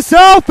 And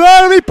Casal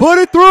finally put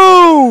it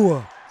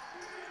through!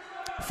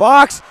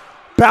 Fox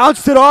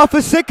bounced it off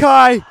of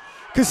Sikai.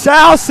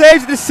 Casal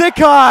saves it to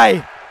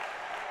Sikai.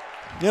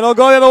 It'll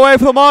go the other way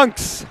for the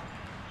Monks.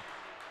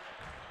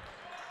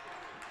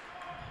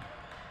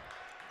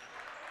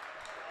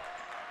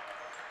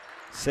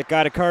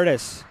 Sikai to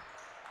Curtis.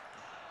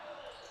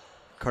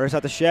 Curtis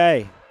out to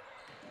Shea.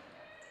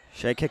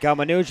 Shea kick out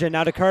Mnuchin,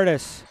 now to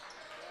Curtis.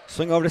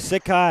 Swing over to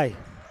Sikai.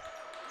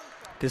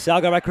 Casal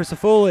got by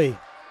Crisafulli.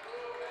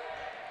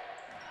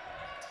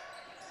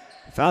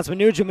 Founds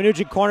Mnuchin,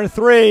 Mnuchin corner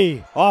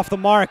three. Off the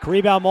mark,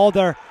 rebound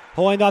Mulder.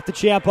 Holding off to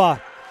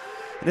Ciampa.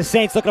 And the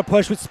Saints looking to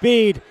push with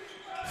speed.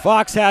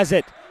 Fox has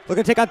it.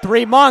 Looking to take on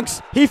 3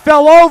 Monks. He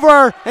fell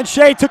over, and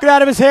Shea took it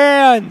out of his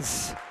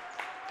hands.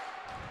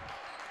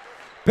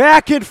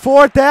 Back and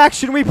forth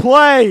action we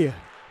play.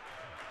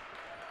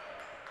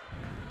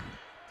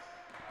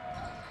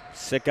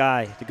 Sick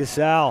guy to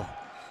Gasal.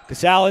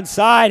 Gasal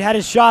inside, had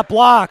his shot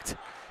blocked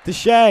to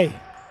Shea.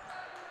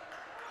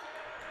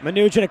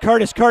 Mnuchin to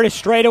Curtis. Curtis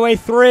straightaway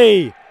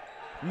 3.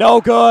 No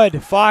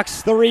good.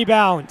 Fox the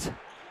rebound.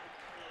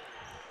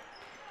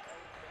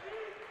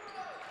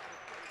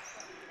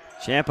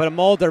 Ciampa to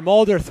Mulder.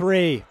 Mulder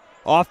 3.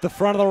 Off the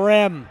front of the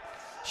rim.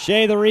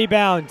 Shea the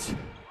rebound.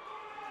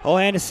 Whole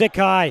hand to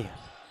Sikai.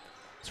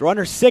 So we're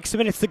under 6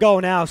 minutes to go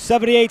now.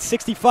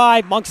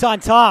 78-65. Monks on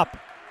top.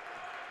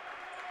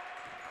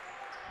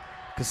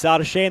 Gasal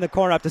to Shea in the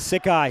corner up to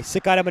Sikai.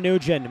 Sikai to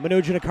Mnuchin.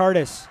 Mnuchin to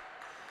Curtis.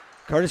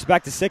 Curtis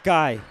back to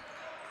Sikai.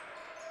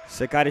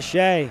 Sikai to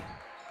Shea.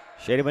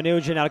 Shea to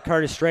Mnuchin. Now to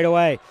Curtis straight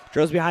away.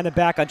 Drills behind the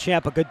back on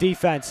Ciampa. Good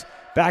defense.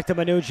 Back to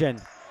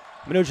Mnuchin.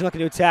 Mnuchin looking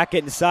to attack,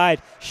 get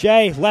inside.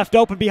 Shea left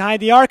open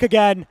behind the arc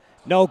again.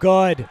 No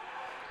good.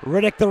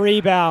 Riddick the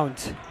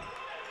rebound.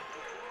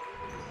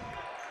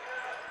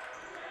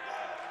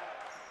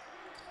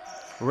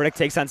 Riddick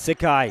takes on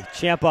Sikai.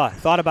 Ciampa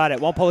thought about it.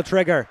 Won't pull the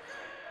trigger.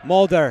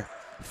 Mulder.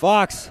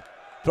 Fox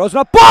throws it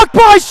up. Blocked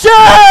by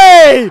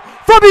Shea!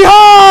 From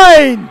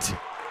behind!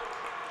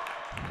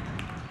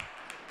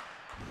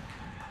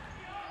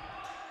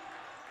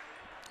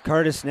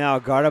 Curtis now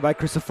guarded by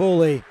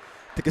Crisafulli.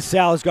 To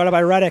Gasal is guarded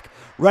by Riddick.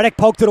 Riddick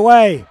poked it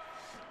away.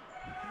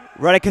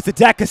 Riddick hits the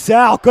deck.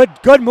 Gasal.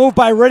 Good move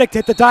by Riddick to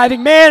hit the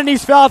diving man, and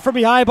he's fouled from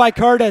behind by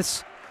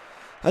Curtis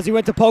as he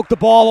went to poke the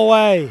ball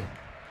away.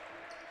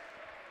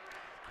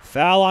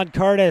 Foul on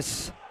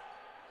Curtis.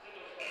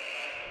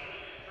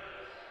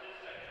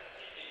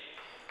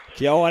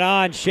 Going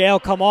on. Shea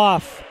will come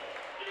off.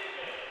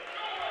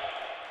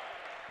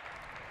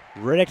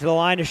 Riddick to the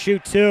line to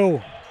shoot 2.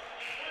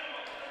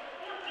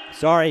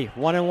 Sorry,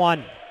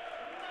 1-1.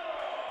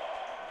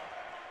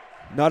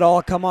 Not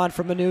all come on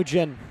for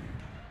Mnuchin.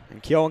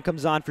 And Keown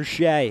comes on for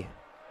Shea.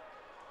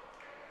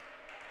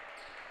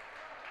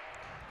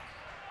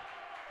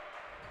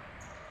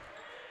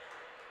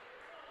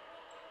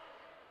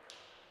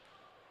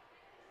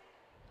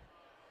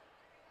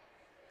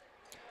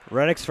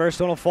 Riddick's first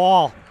one will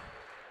fall.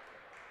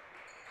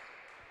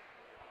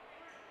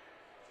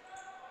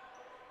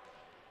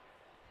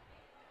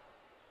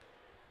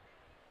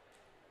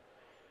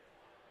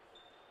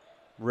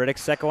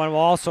 Riddick's second one will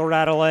also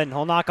rattle in.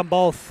 He'll knock them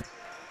both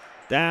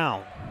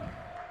down.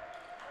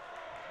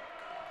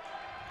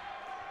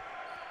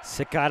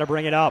 Sick guy to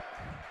bring it up.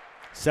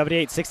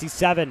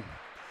 78-67.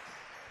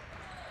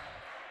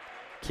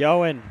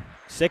 Keown,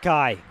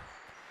 Sikai,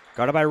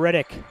 guarded by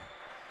Riddick.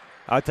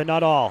 Out to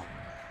Nuttall.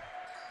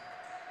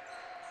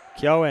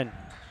 Keown,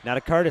 now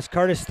to Curtis.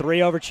 Curtis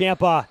 3 over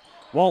Ciampa.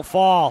 Won't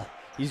fall.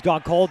 He's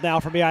gone cold now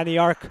from behind the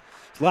arc.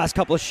 His last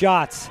couple of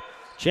shots.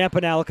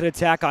 Ciampa now looking to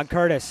attack on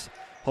Curtis.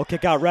 He'll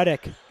kick out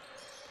Riddick.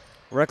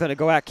 Riddick going to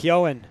go at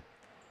Keown.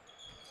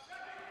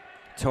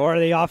 Toward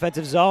the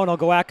offensive zone. He'll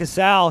go at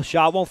Gasal.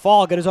 Shot won't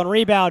fall. Get his own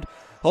rebound.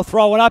 He'll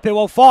throw one up. It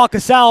won't fall.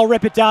 Gasal will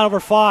rip it down over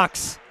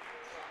Fox.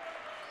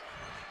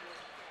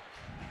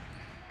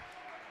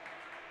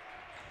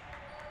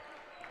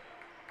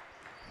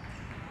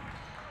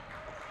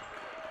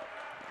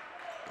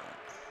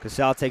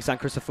 Gasal takes on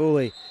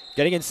Crisafulli.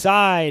 Getting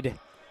inside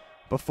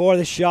before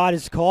the shot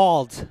is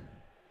called.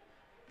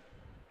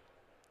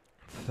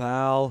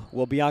 Foul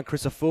will be on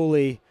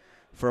Crisafulli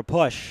for a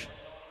push.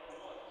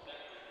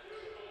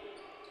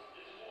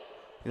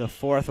 The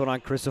fourth one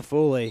on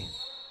Crisafulli.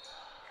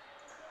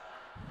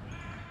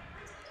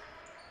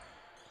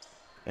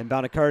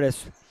 Inbound to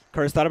Curtis.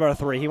 Curtis thought about a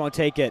 3. He won't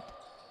take it.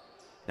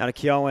 Now to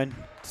Keown.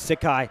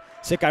 Sikai.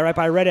 Sikai right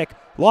by Riddick.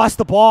 Lost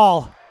the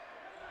ball.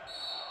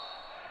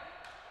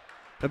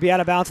 He'll be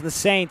out of bounds in the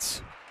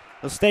Saints.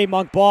 They'll stay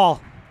Monk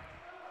ball.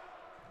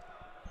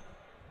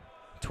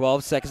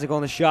 12 seconds to go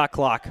on the shot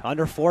clock.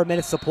 Under 4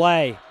 minutes to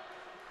play.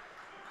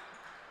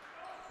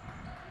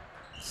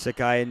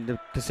 Sikai into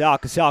Gasal.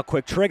 Gasal,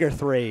 quick trigger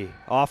 3.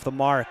 Off the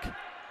mark.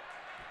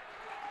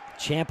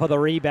 Ciampa the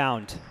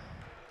rebound.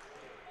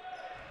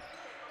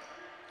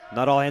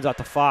 Not all hands off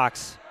to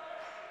Fox.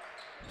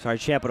 Sorry,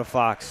 Ciampa to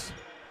Fox.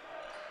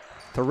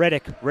 To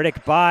Riddick.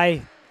 Riddick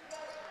by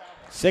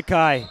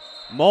Sikai.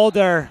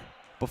 Mulder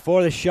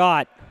before the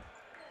shot.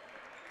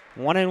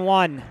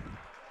 1-1.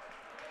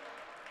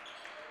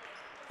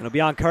 It'll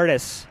be on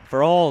Curtis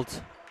for hold.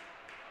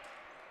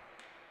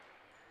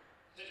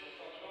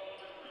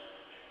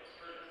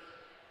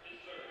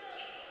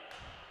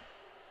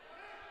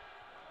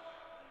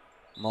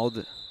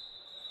 Mulder.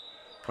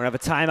 We're going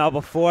to have a timeout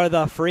before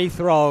the free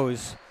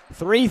throws.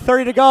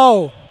 3:30 to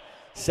go.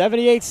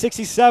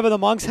 78-67. The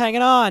Monks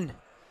hanging on.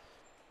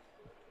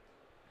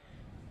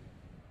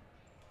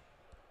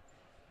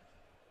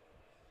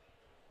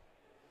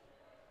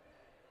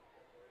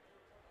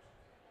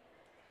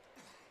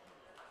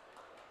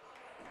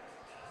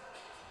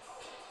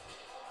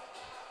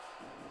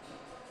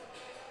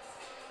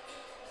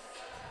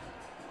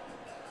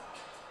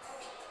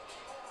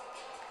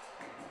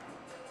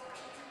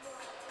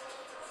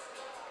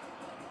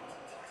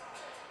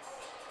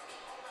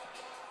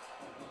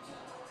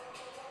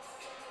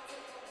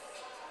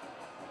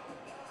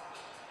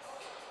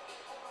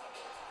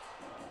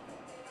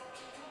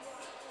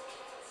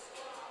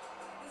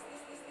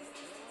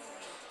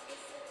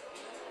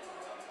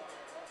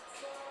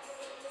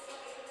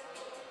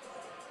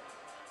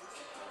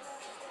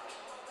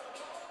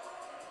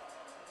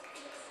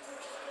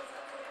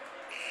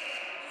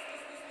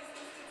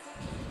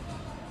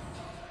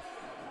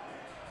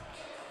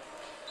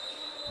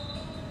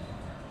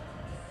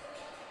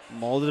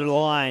 Molded to the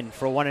line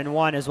for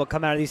 1-1 is what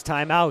come out of these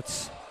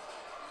timeouts.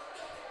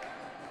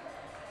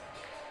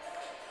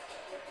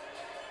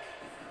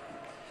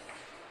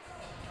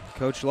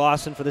 Coach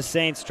Lawson for the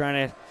Saints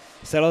trying to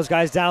settle those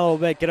guys down a little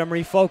bit, get them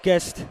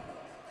refocused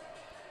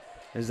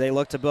as they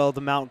look to build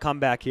the mountain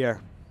comeback here.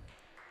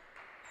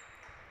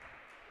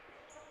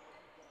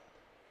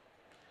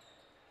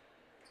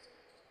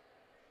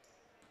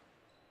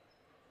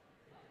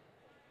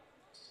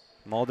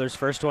 Mulder's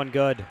first one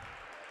good.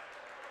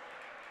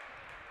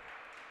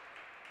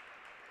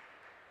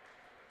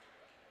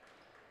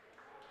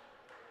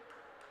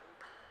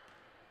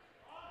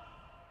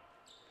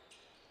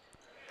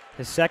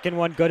 His second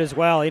one good as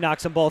well. He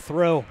knocks them both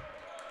through.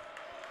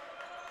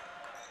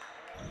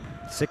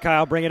 Sakai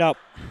will bring it up.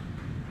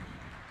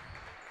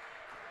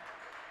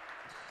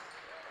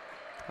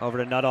 Over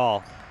to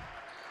Nuttall.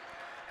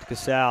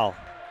 Casal.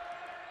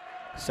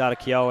 Casal to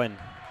Keown.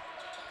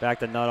 Back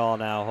to Nuttall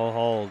now.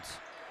 Holds.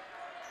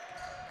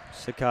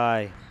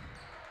 Sakai.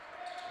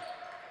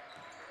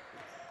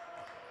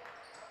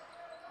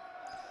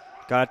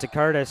 Got it to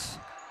Curtis.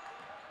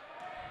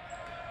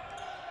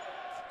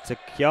 To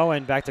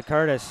Keown, back to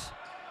Curtis.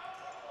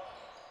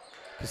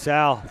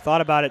 Casal thought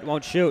about it,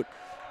 won't shoot.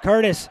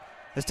 Curtis,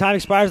 as time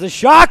expires, the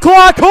shot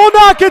clock, he'll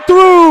knock it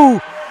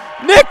through!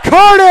 Nick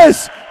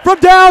Curtis from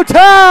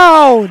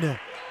downtown!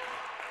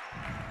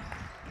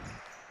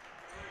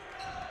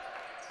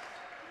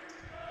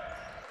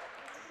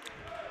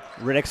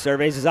 Riddick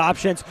surveys his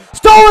options.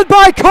 Stolen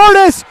by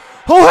Curtis!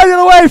 He'll head it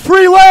away,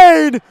 free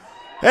lane!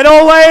 And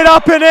he'll lay it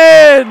up and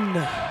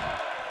in!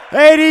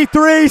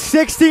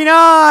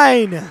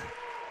 83-69!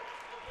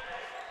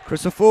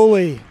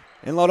 Crisafulli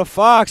in low to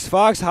Fox.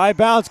 Fox high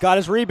bounce, got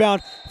his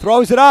rebound,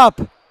 throws it up.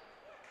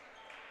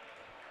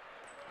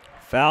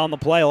 Foul on the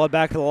play, led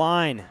back to the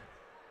line.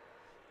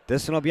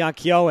 This one will be on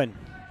Keown.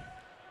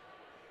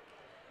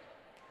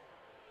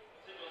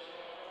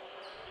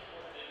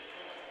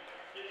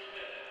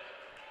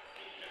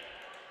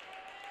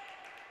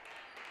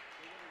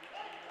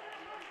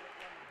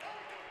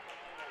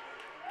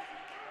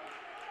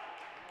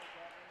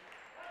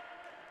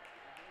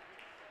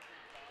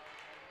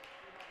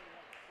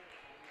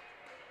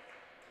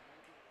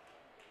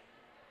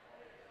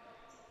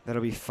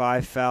 That'll be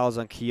 5 fouls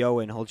on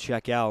Keown. He'll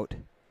check out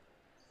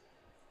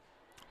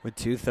with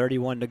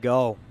 2:31 to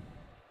go.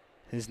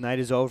 His night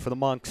is over for the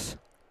Monks.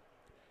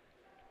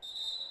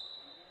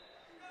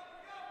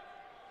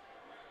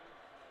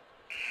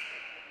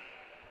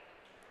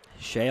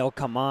 Shea will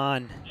come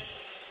on.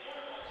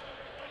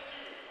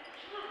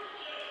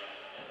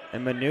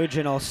 And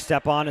Manugin will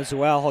step on as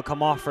well. He'll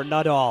come off for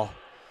Nuttall.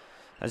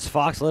 As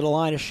Fox lit a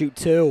line to shoot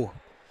 2.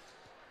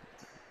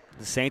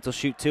 The Saints will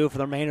shoot 2 for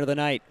the remainder of the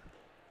night.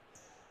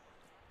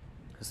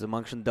 As the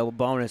Monks in double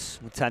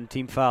bonus with 10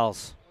 team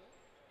fouls.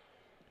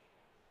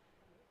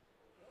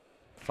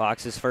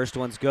 Fox's first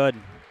one's good.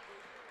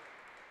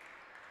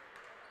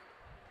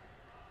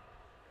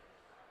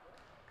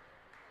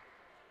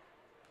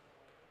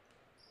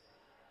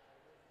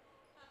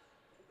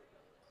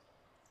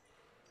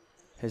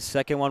 His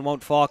second one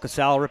won't fall.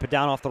 Casal will rip it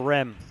down off the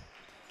rim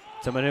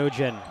to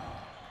Manugin.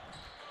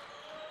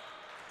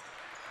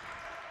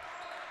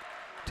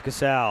 To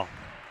Casal.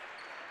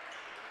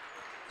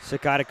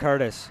 Sakai to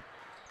Curtis.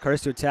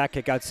 Curtis to attack,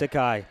 kick out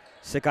Sakai.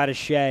 Sakai to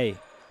Shea.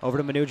 Over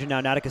to Manugin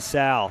now to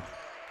Casal.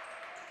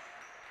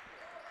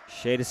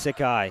 Shea to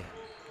Sakai.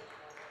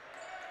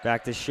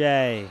 Back to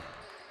Shea.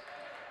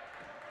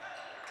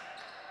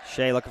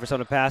 Shea looking for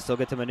someone to pass. They'll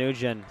get to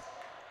Manugin.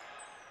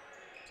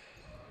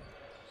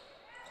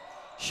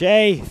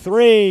 Shea,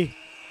 3.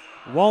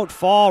 Won't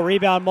fall.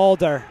 Rebound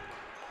Mulder.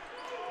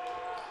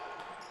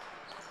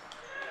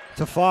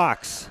 To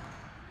Fox.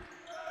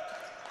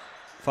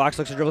 Fox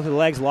looks to dribble through the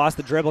legs. Lost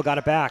the dribble. Got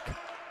it back.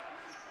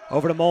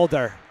 Over to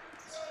Mulder.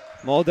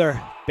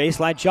 Mulder,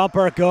 baseline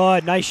jumper.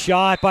 Good. Nice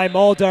shot by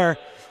Mulder.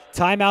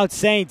 Timeout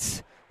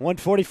Saints.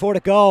 1:44 to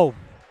go.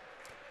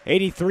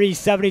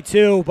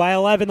 83-72 by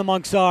 11 the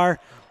Monks are.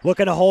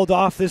 Looking to hold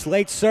off this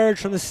late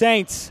surge from the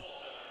Saints.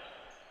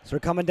 So we're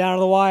coming down to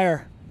the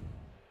wire.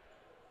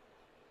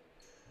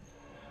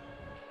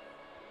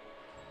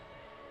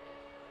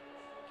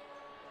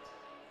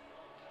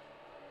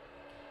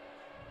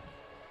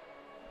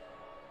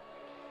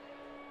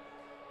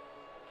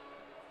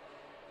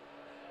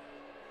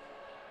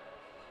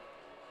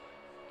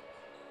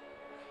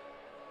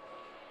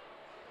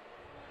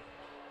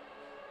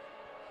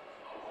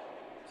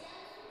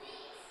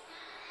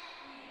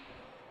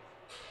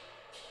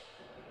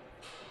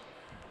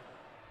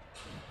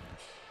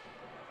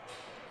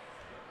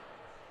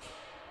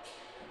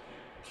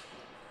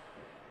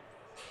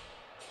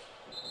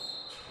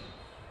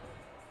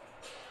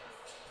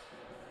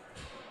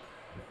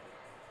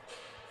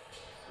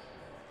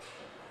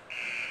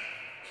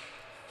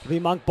 The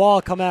Monk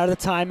ball coming out of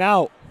the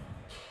timeout.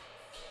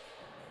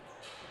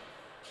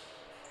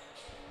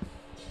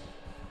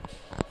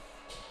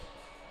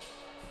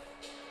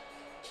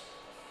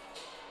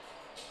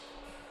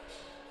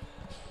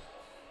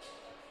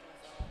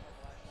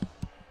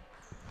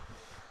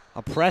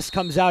 A press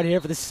comes out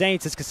here for the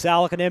Saints as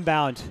Casal looking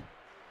inbound.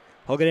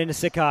 He'll get into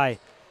Sikai.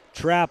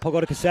 Trap, he'll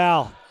go to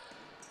Casal.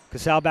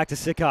 Casal back to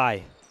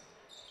Sikai.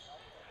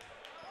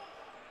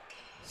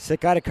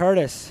 Sikai to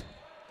Curtis.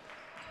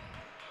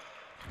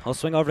 He'll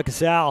swing over to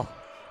Casal.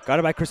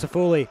 Guarded by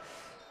Crisafulli.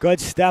 Good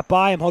step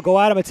by him. He'll go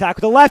at him, attack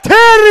with the left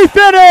hand, and he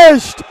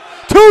finished!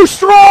 Too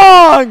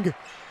strong!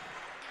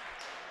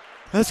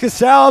 As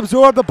Casal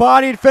absorbed the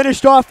body and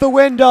finished off the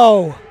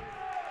window.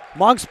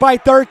 Monks by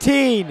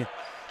 13.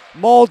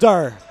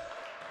 Mulder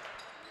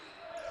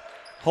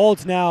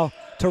holds now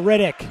to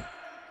Riddick.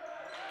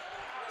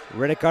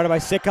 Riddick guarded by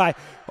Sikai.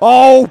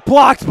 Oh,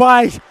 blocked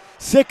by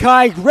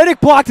Sikai. Riddick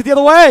blocked it the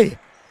other way.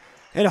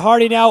 And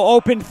Hardy now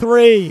open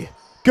three.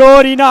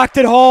 Good, he knocked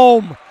it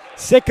home.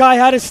 Sikai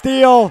had a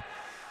steal.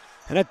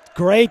 And a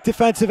great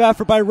defensive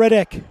effort by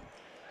Riddick.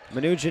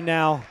 Mnuchin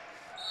now.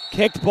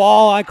 Kicked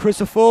ball on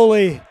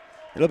Crisafulli.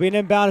 It'll be an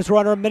inbound as we're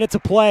under a minute to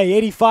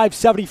play.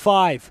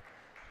 85-75.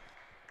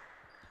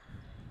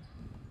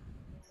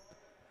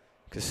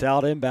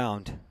 Casal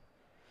inbound.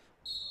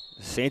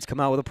 The Saints come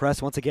out with a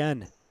press once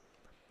again.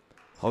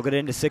 He'll get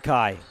into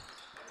Sikai.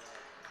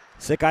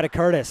 Sikai to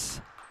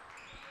Curtis.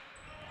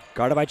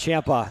 Guarded by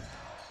Ciampa.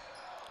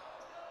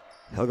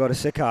 He'll go to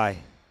Sikai.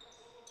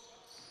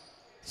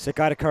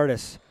 Sikai to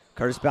Curtis.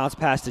 Curtis bounce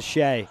pass to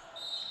Shea.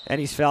 And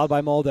he's fouled by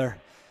Mulder.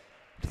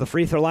 To the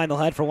free throw line, they'll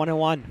head for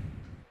 1-1.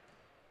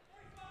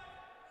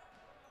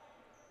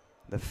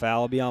 The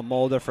foul will be on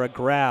Mulder for a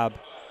grab.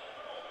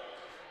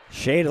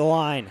 Shea to the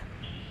line.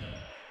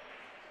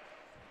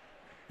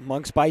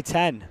 Monks by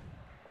 10.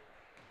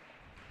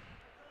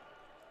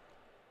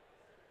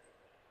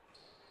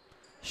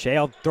 Shea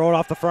will throw it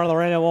off the front of the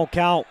rim. It won't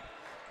count.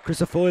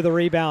 Crisafulli the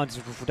rebound.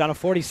 We're down to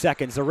 40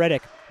 seconds. To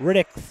Riddick.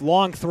 Riddick,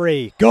 long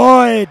three.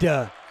 Good.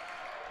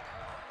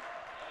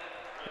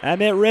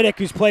 Emmett Riddick,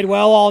 who's played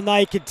well all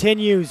night,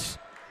 continues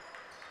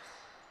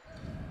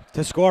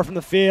to score from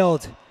the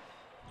field.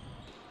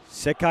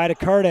 Sikai to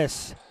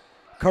Curtis.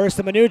 Curtis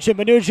to Mnuchin.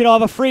 Mnuchin will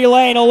have a free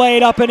lane. He'll lay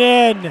it up and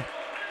in.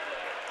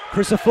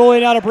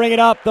 Crisafulli now to bring it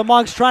up. The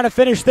Monks trying to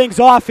finish things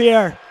off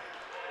here.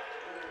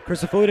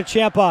 Crisafulli to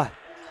Ciampa.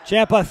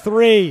 Ciampa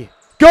three.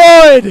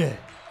 Good!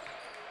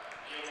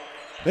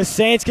 The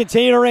Saints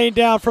continue to rain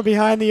down from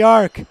behind the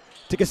arc.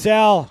 To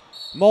Casal.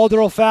 Mulder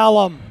will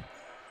foul him.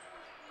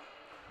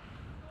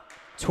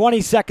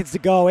 20 seconds to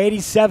go.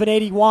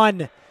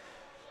 87-81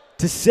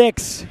 to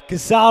 6.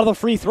 Casal to the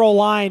free throw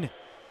line.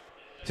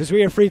 Just where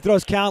your free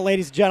throws count,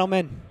 ladies and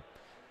gentlemen.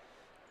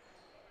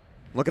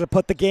 Looking to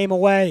put the game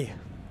away.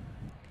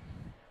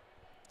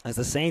 As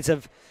the Saints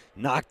have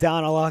knocked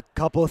down a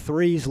couple of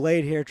threes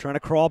late here, trying to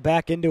crawl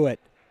back into it.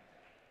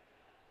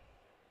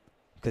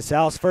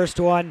 Casal's first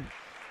one,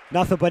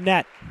 nothing but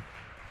net.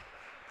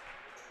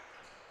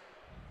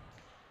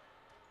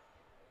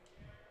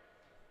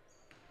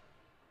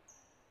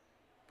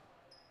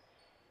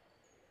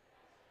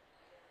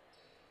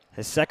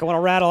 His second one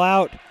will rattle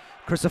out.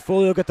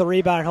 Crisafulli will get the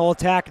rebound and he'll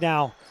attack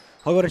now.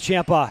 He'll go to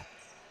Ciampa.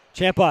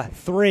 Ciampa,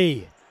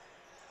 three.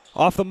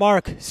 Off the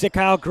mark.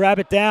 Sikai will grab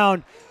it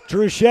down.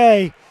 Drew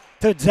Shea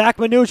to Zach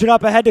Mnuchin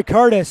up ahead to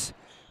Curtis.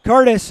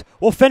 Curtis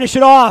will finish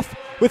it off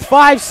with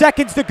 5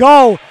 seconds to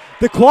go.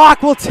 The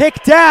clock will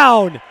tick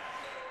down.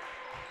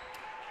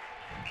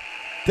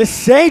 The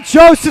St.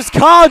 Joseph's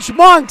College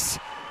Monks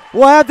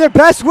will have their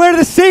best win of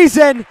the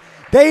season.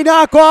 They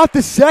knock off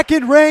the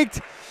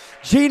second-ranked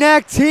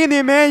GNAC team, the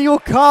Emmanuel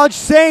College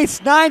Saints,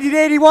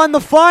 90-81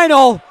 the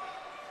final.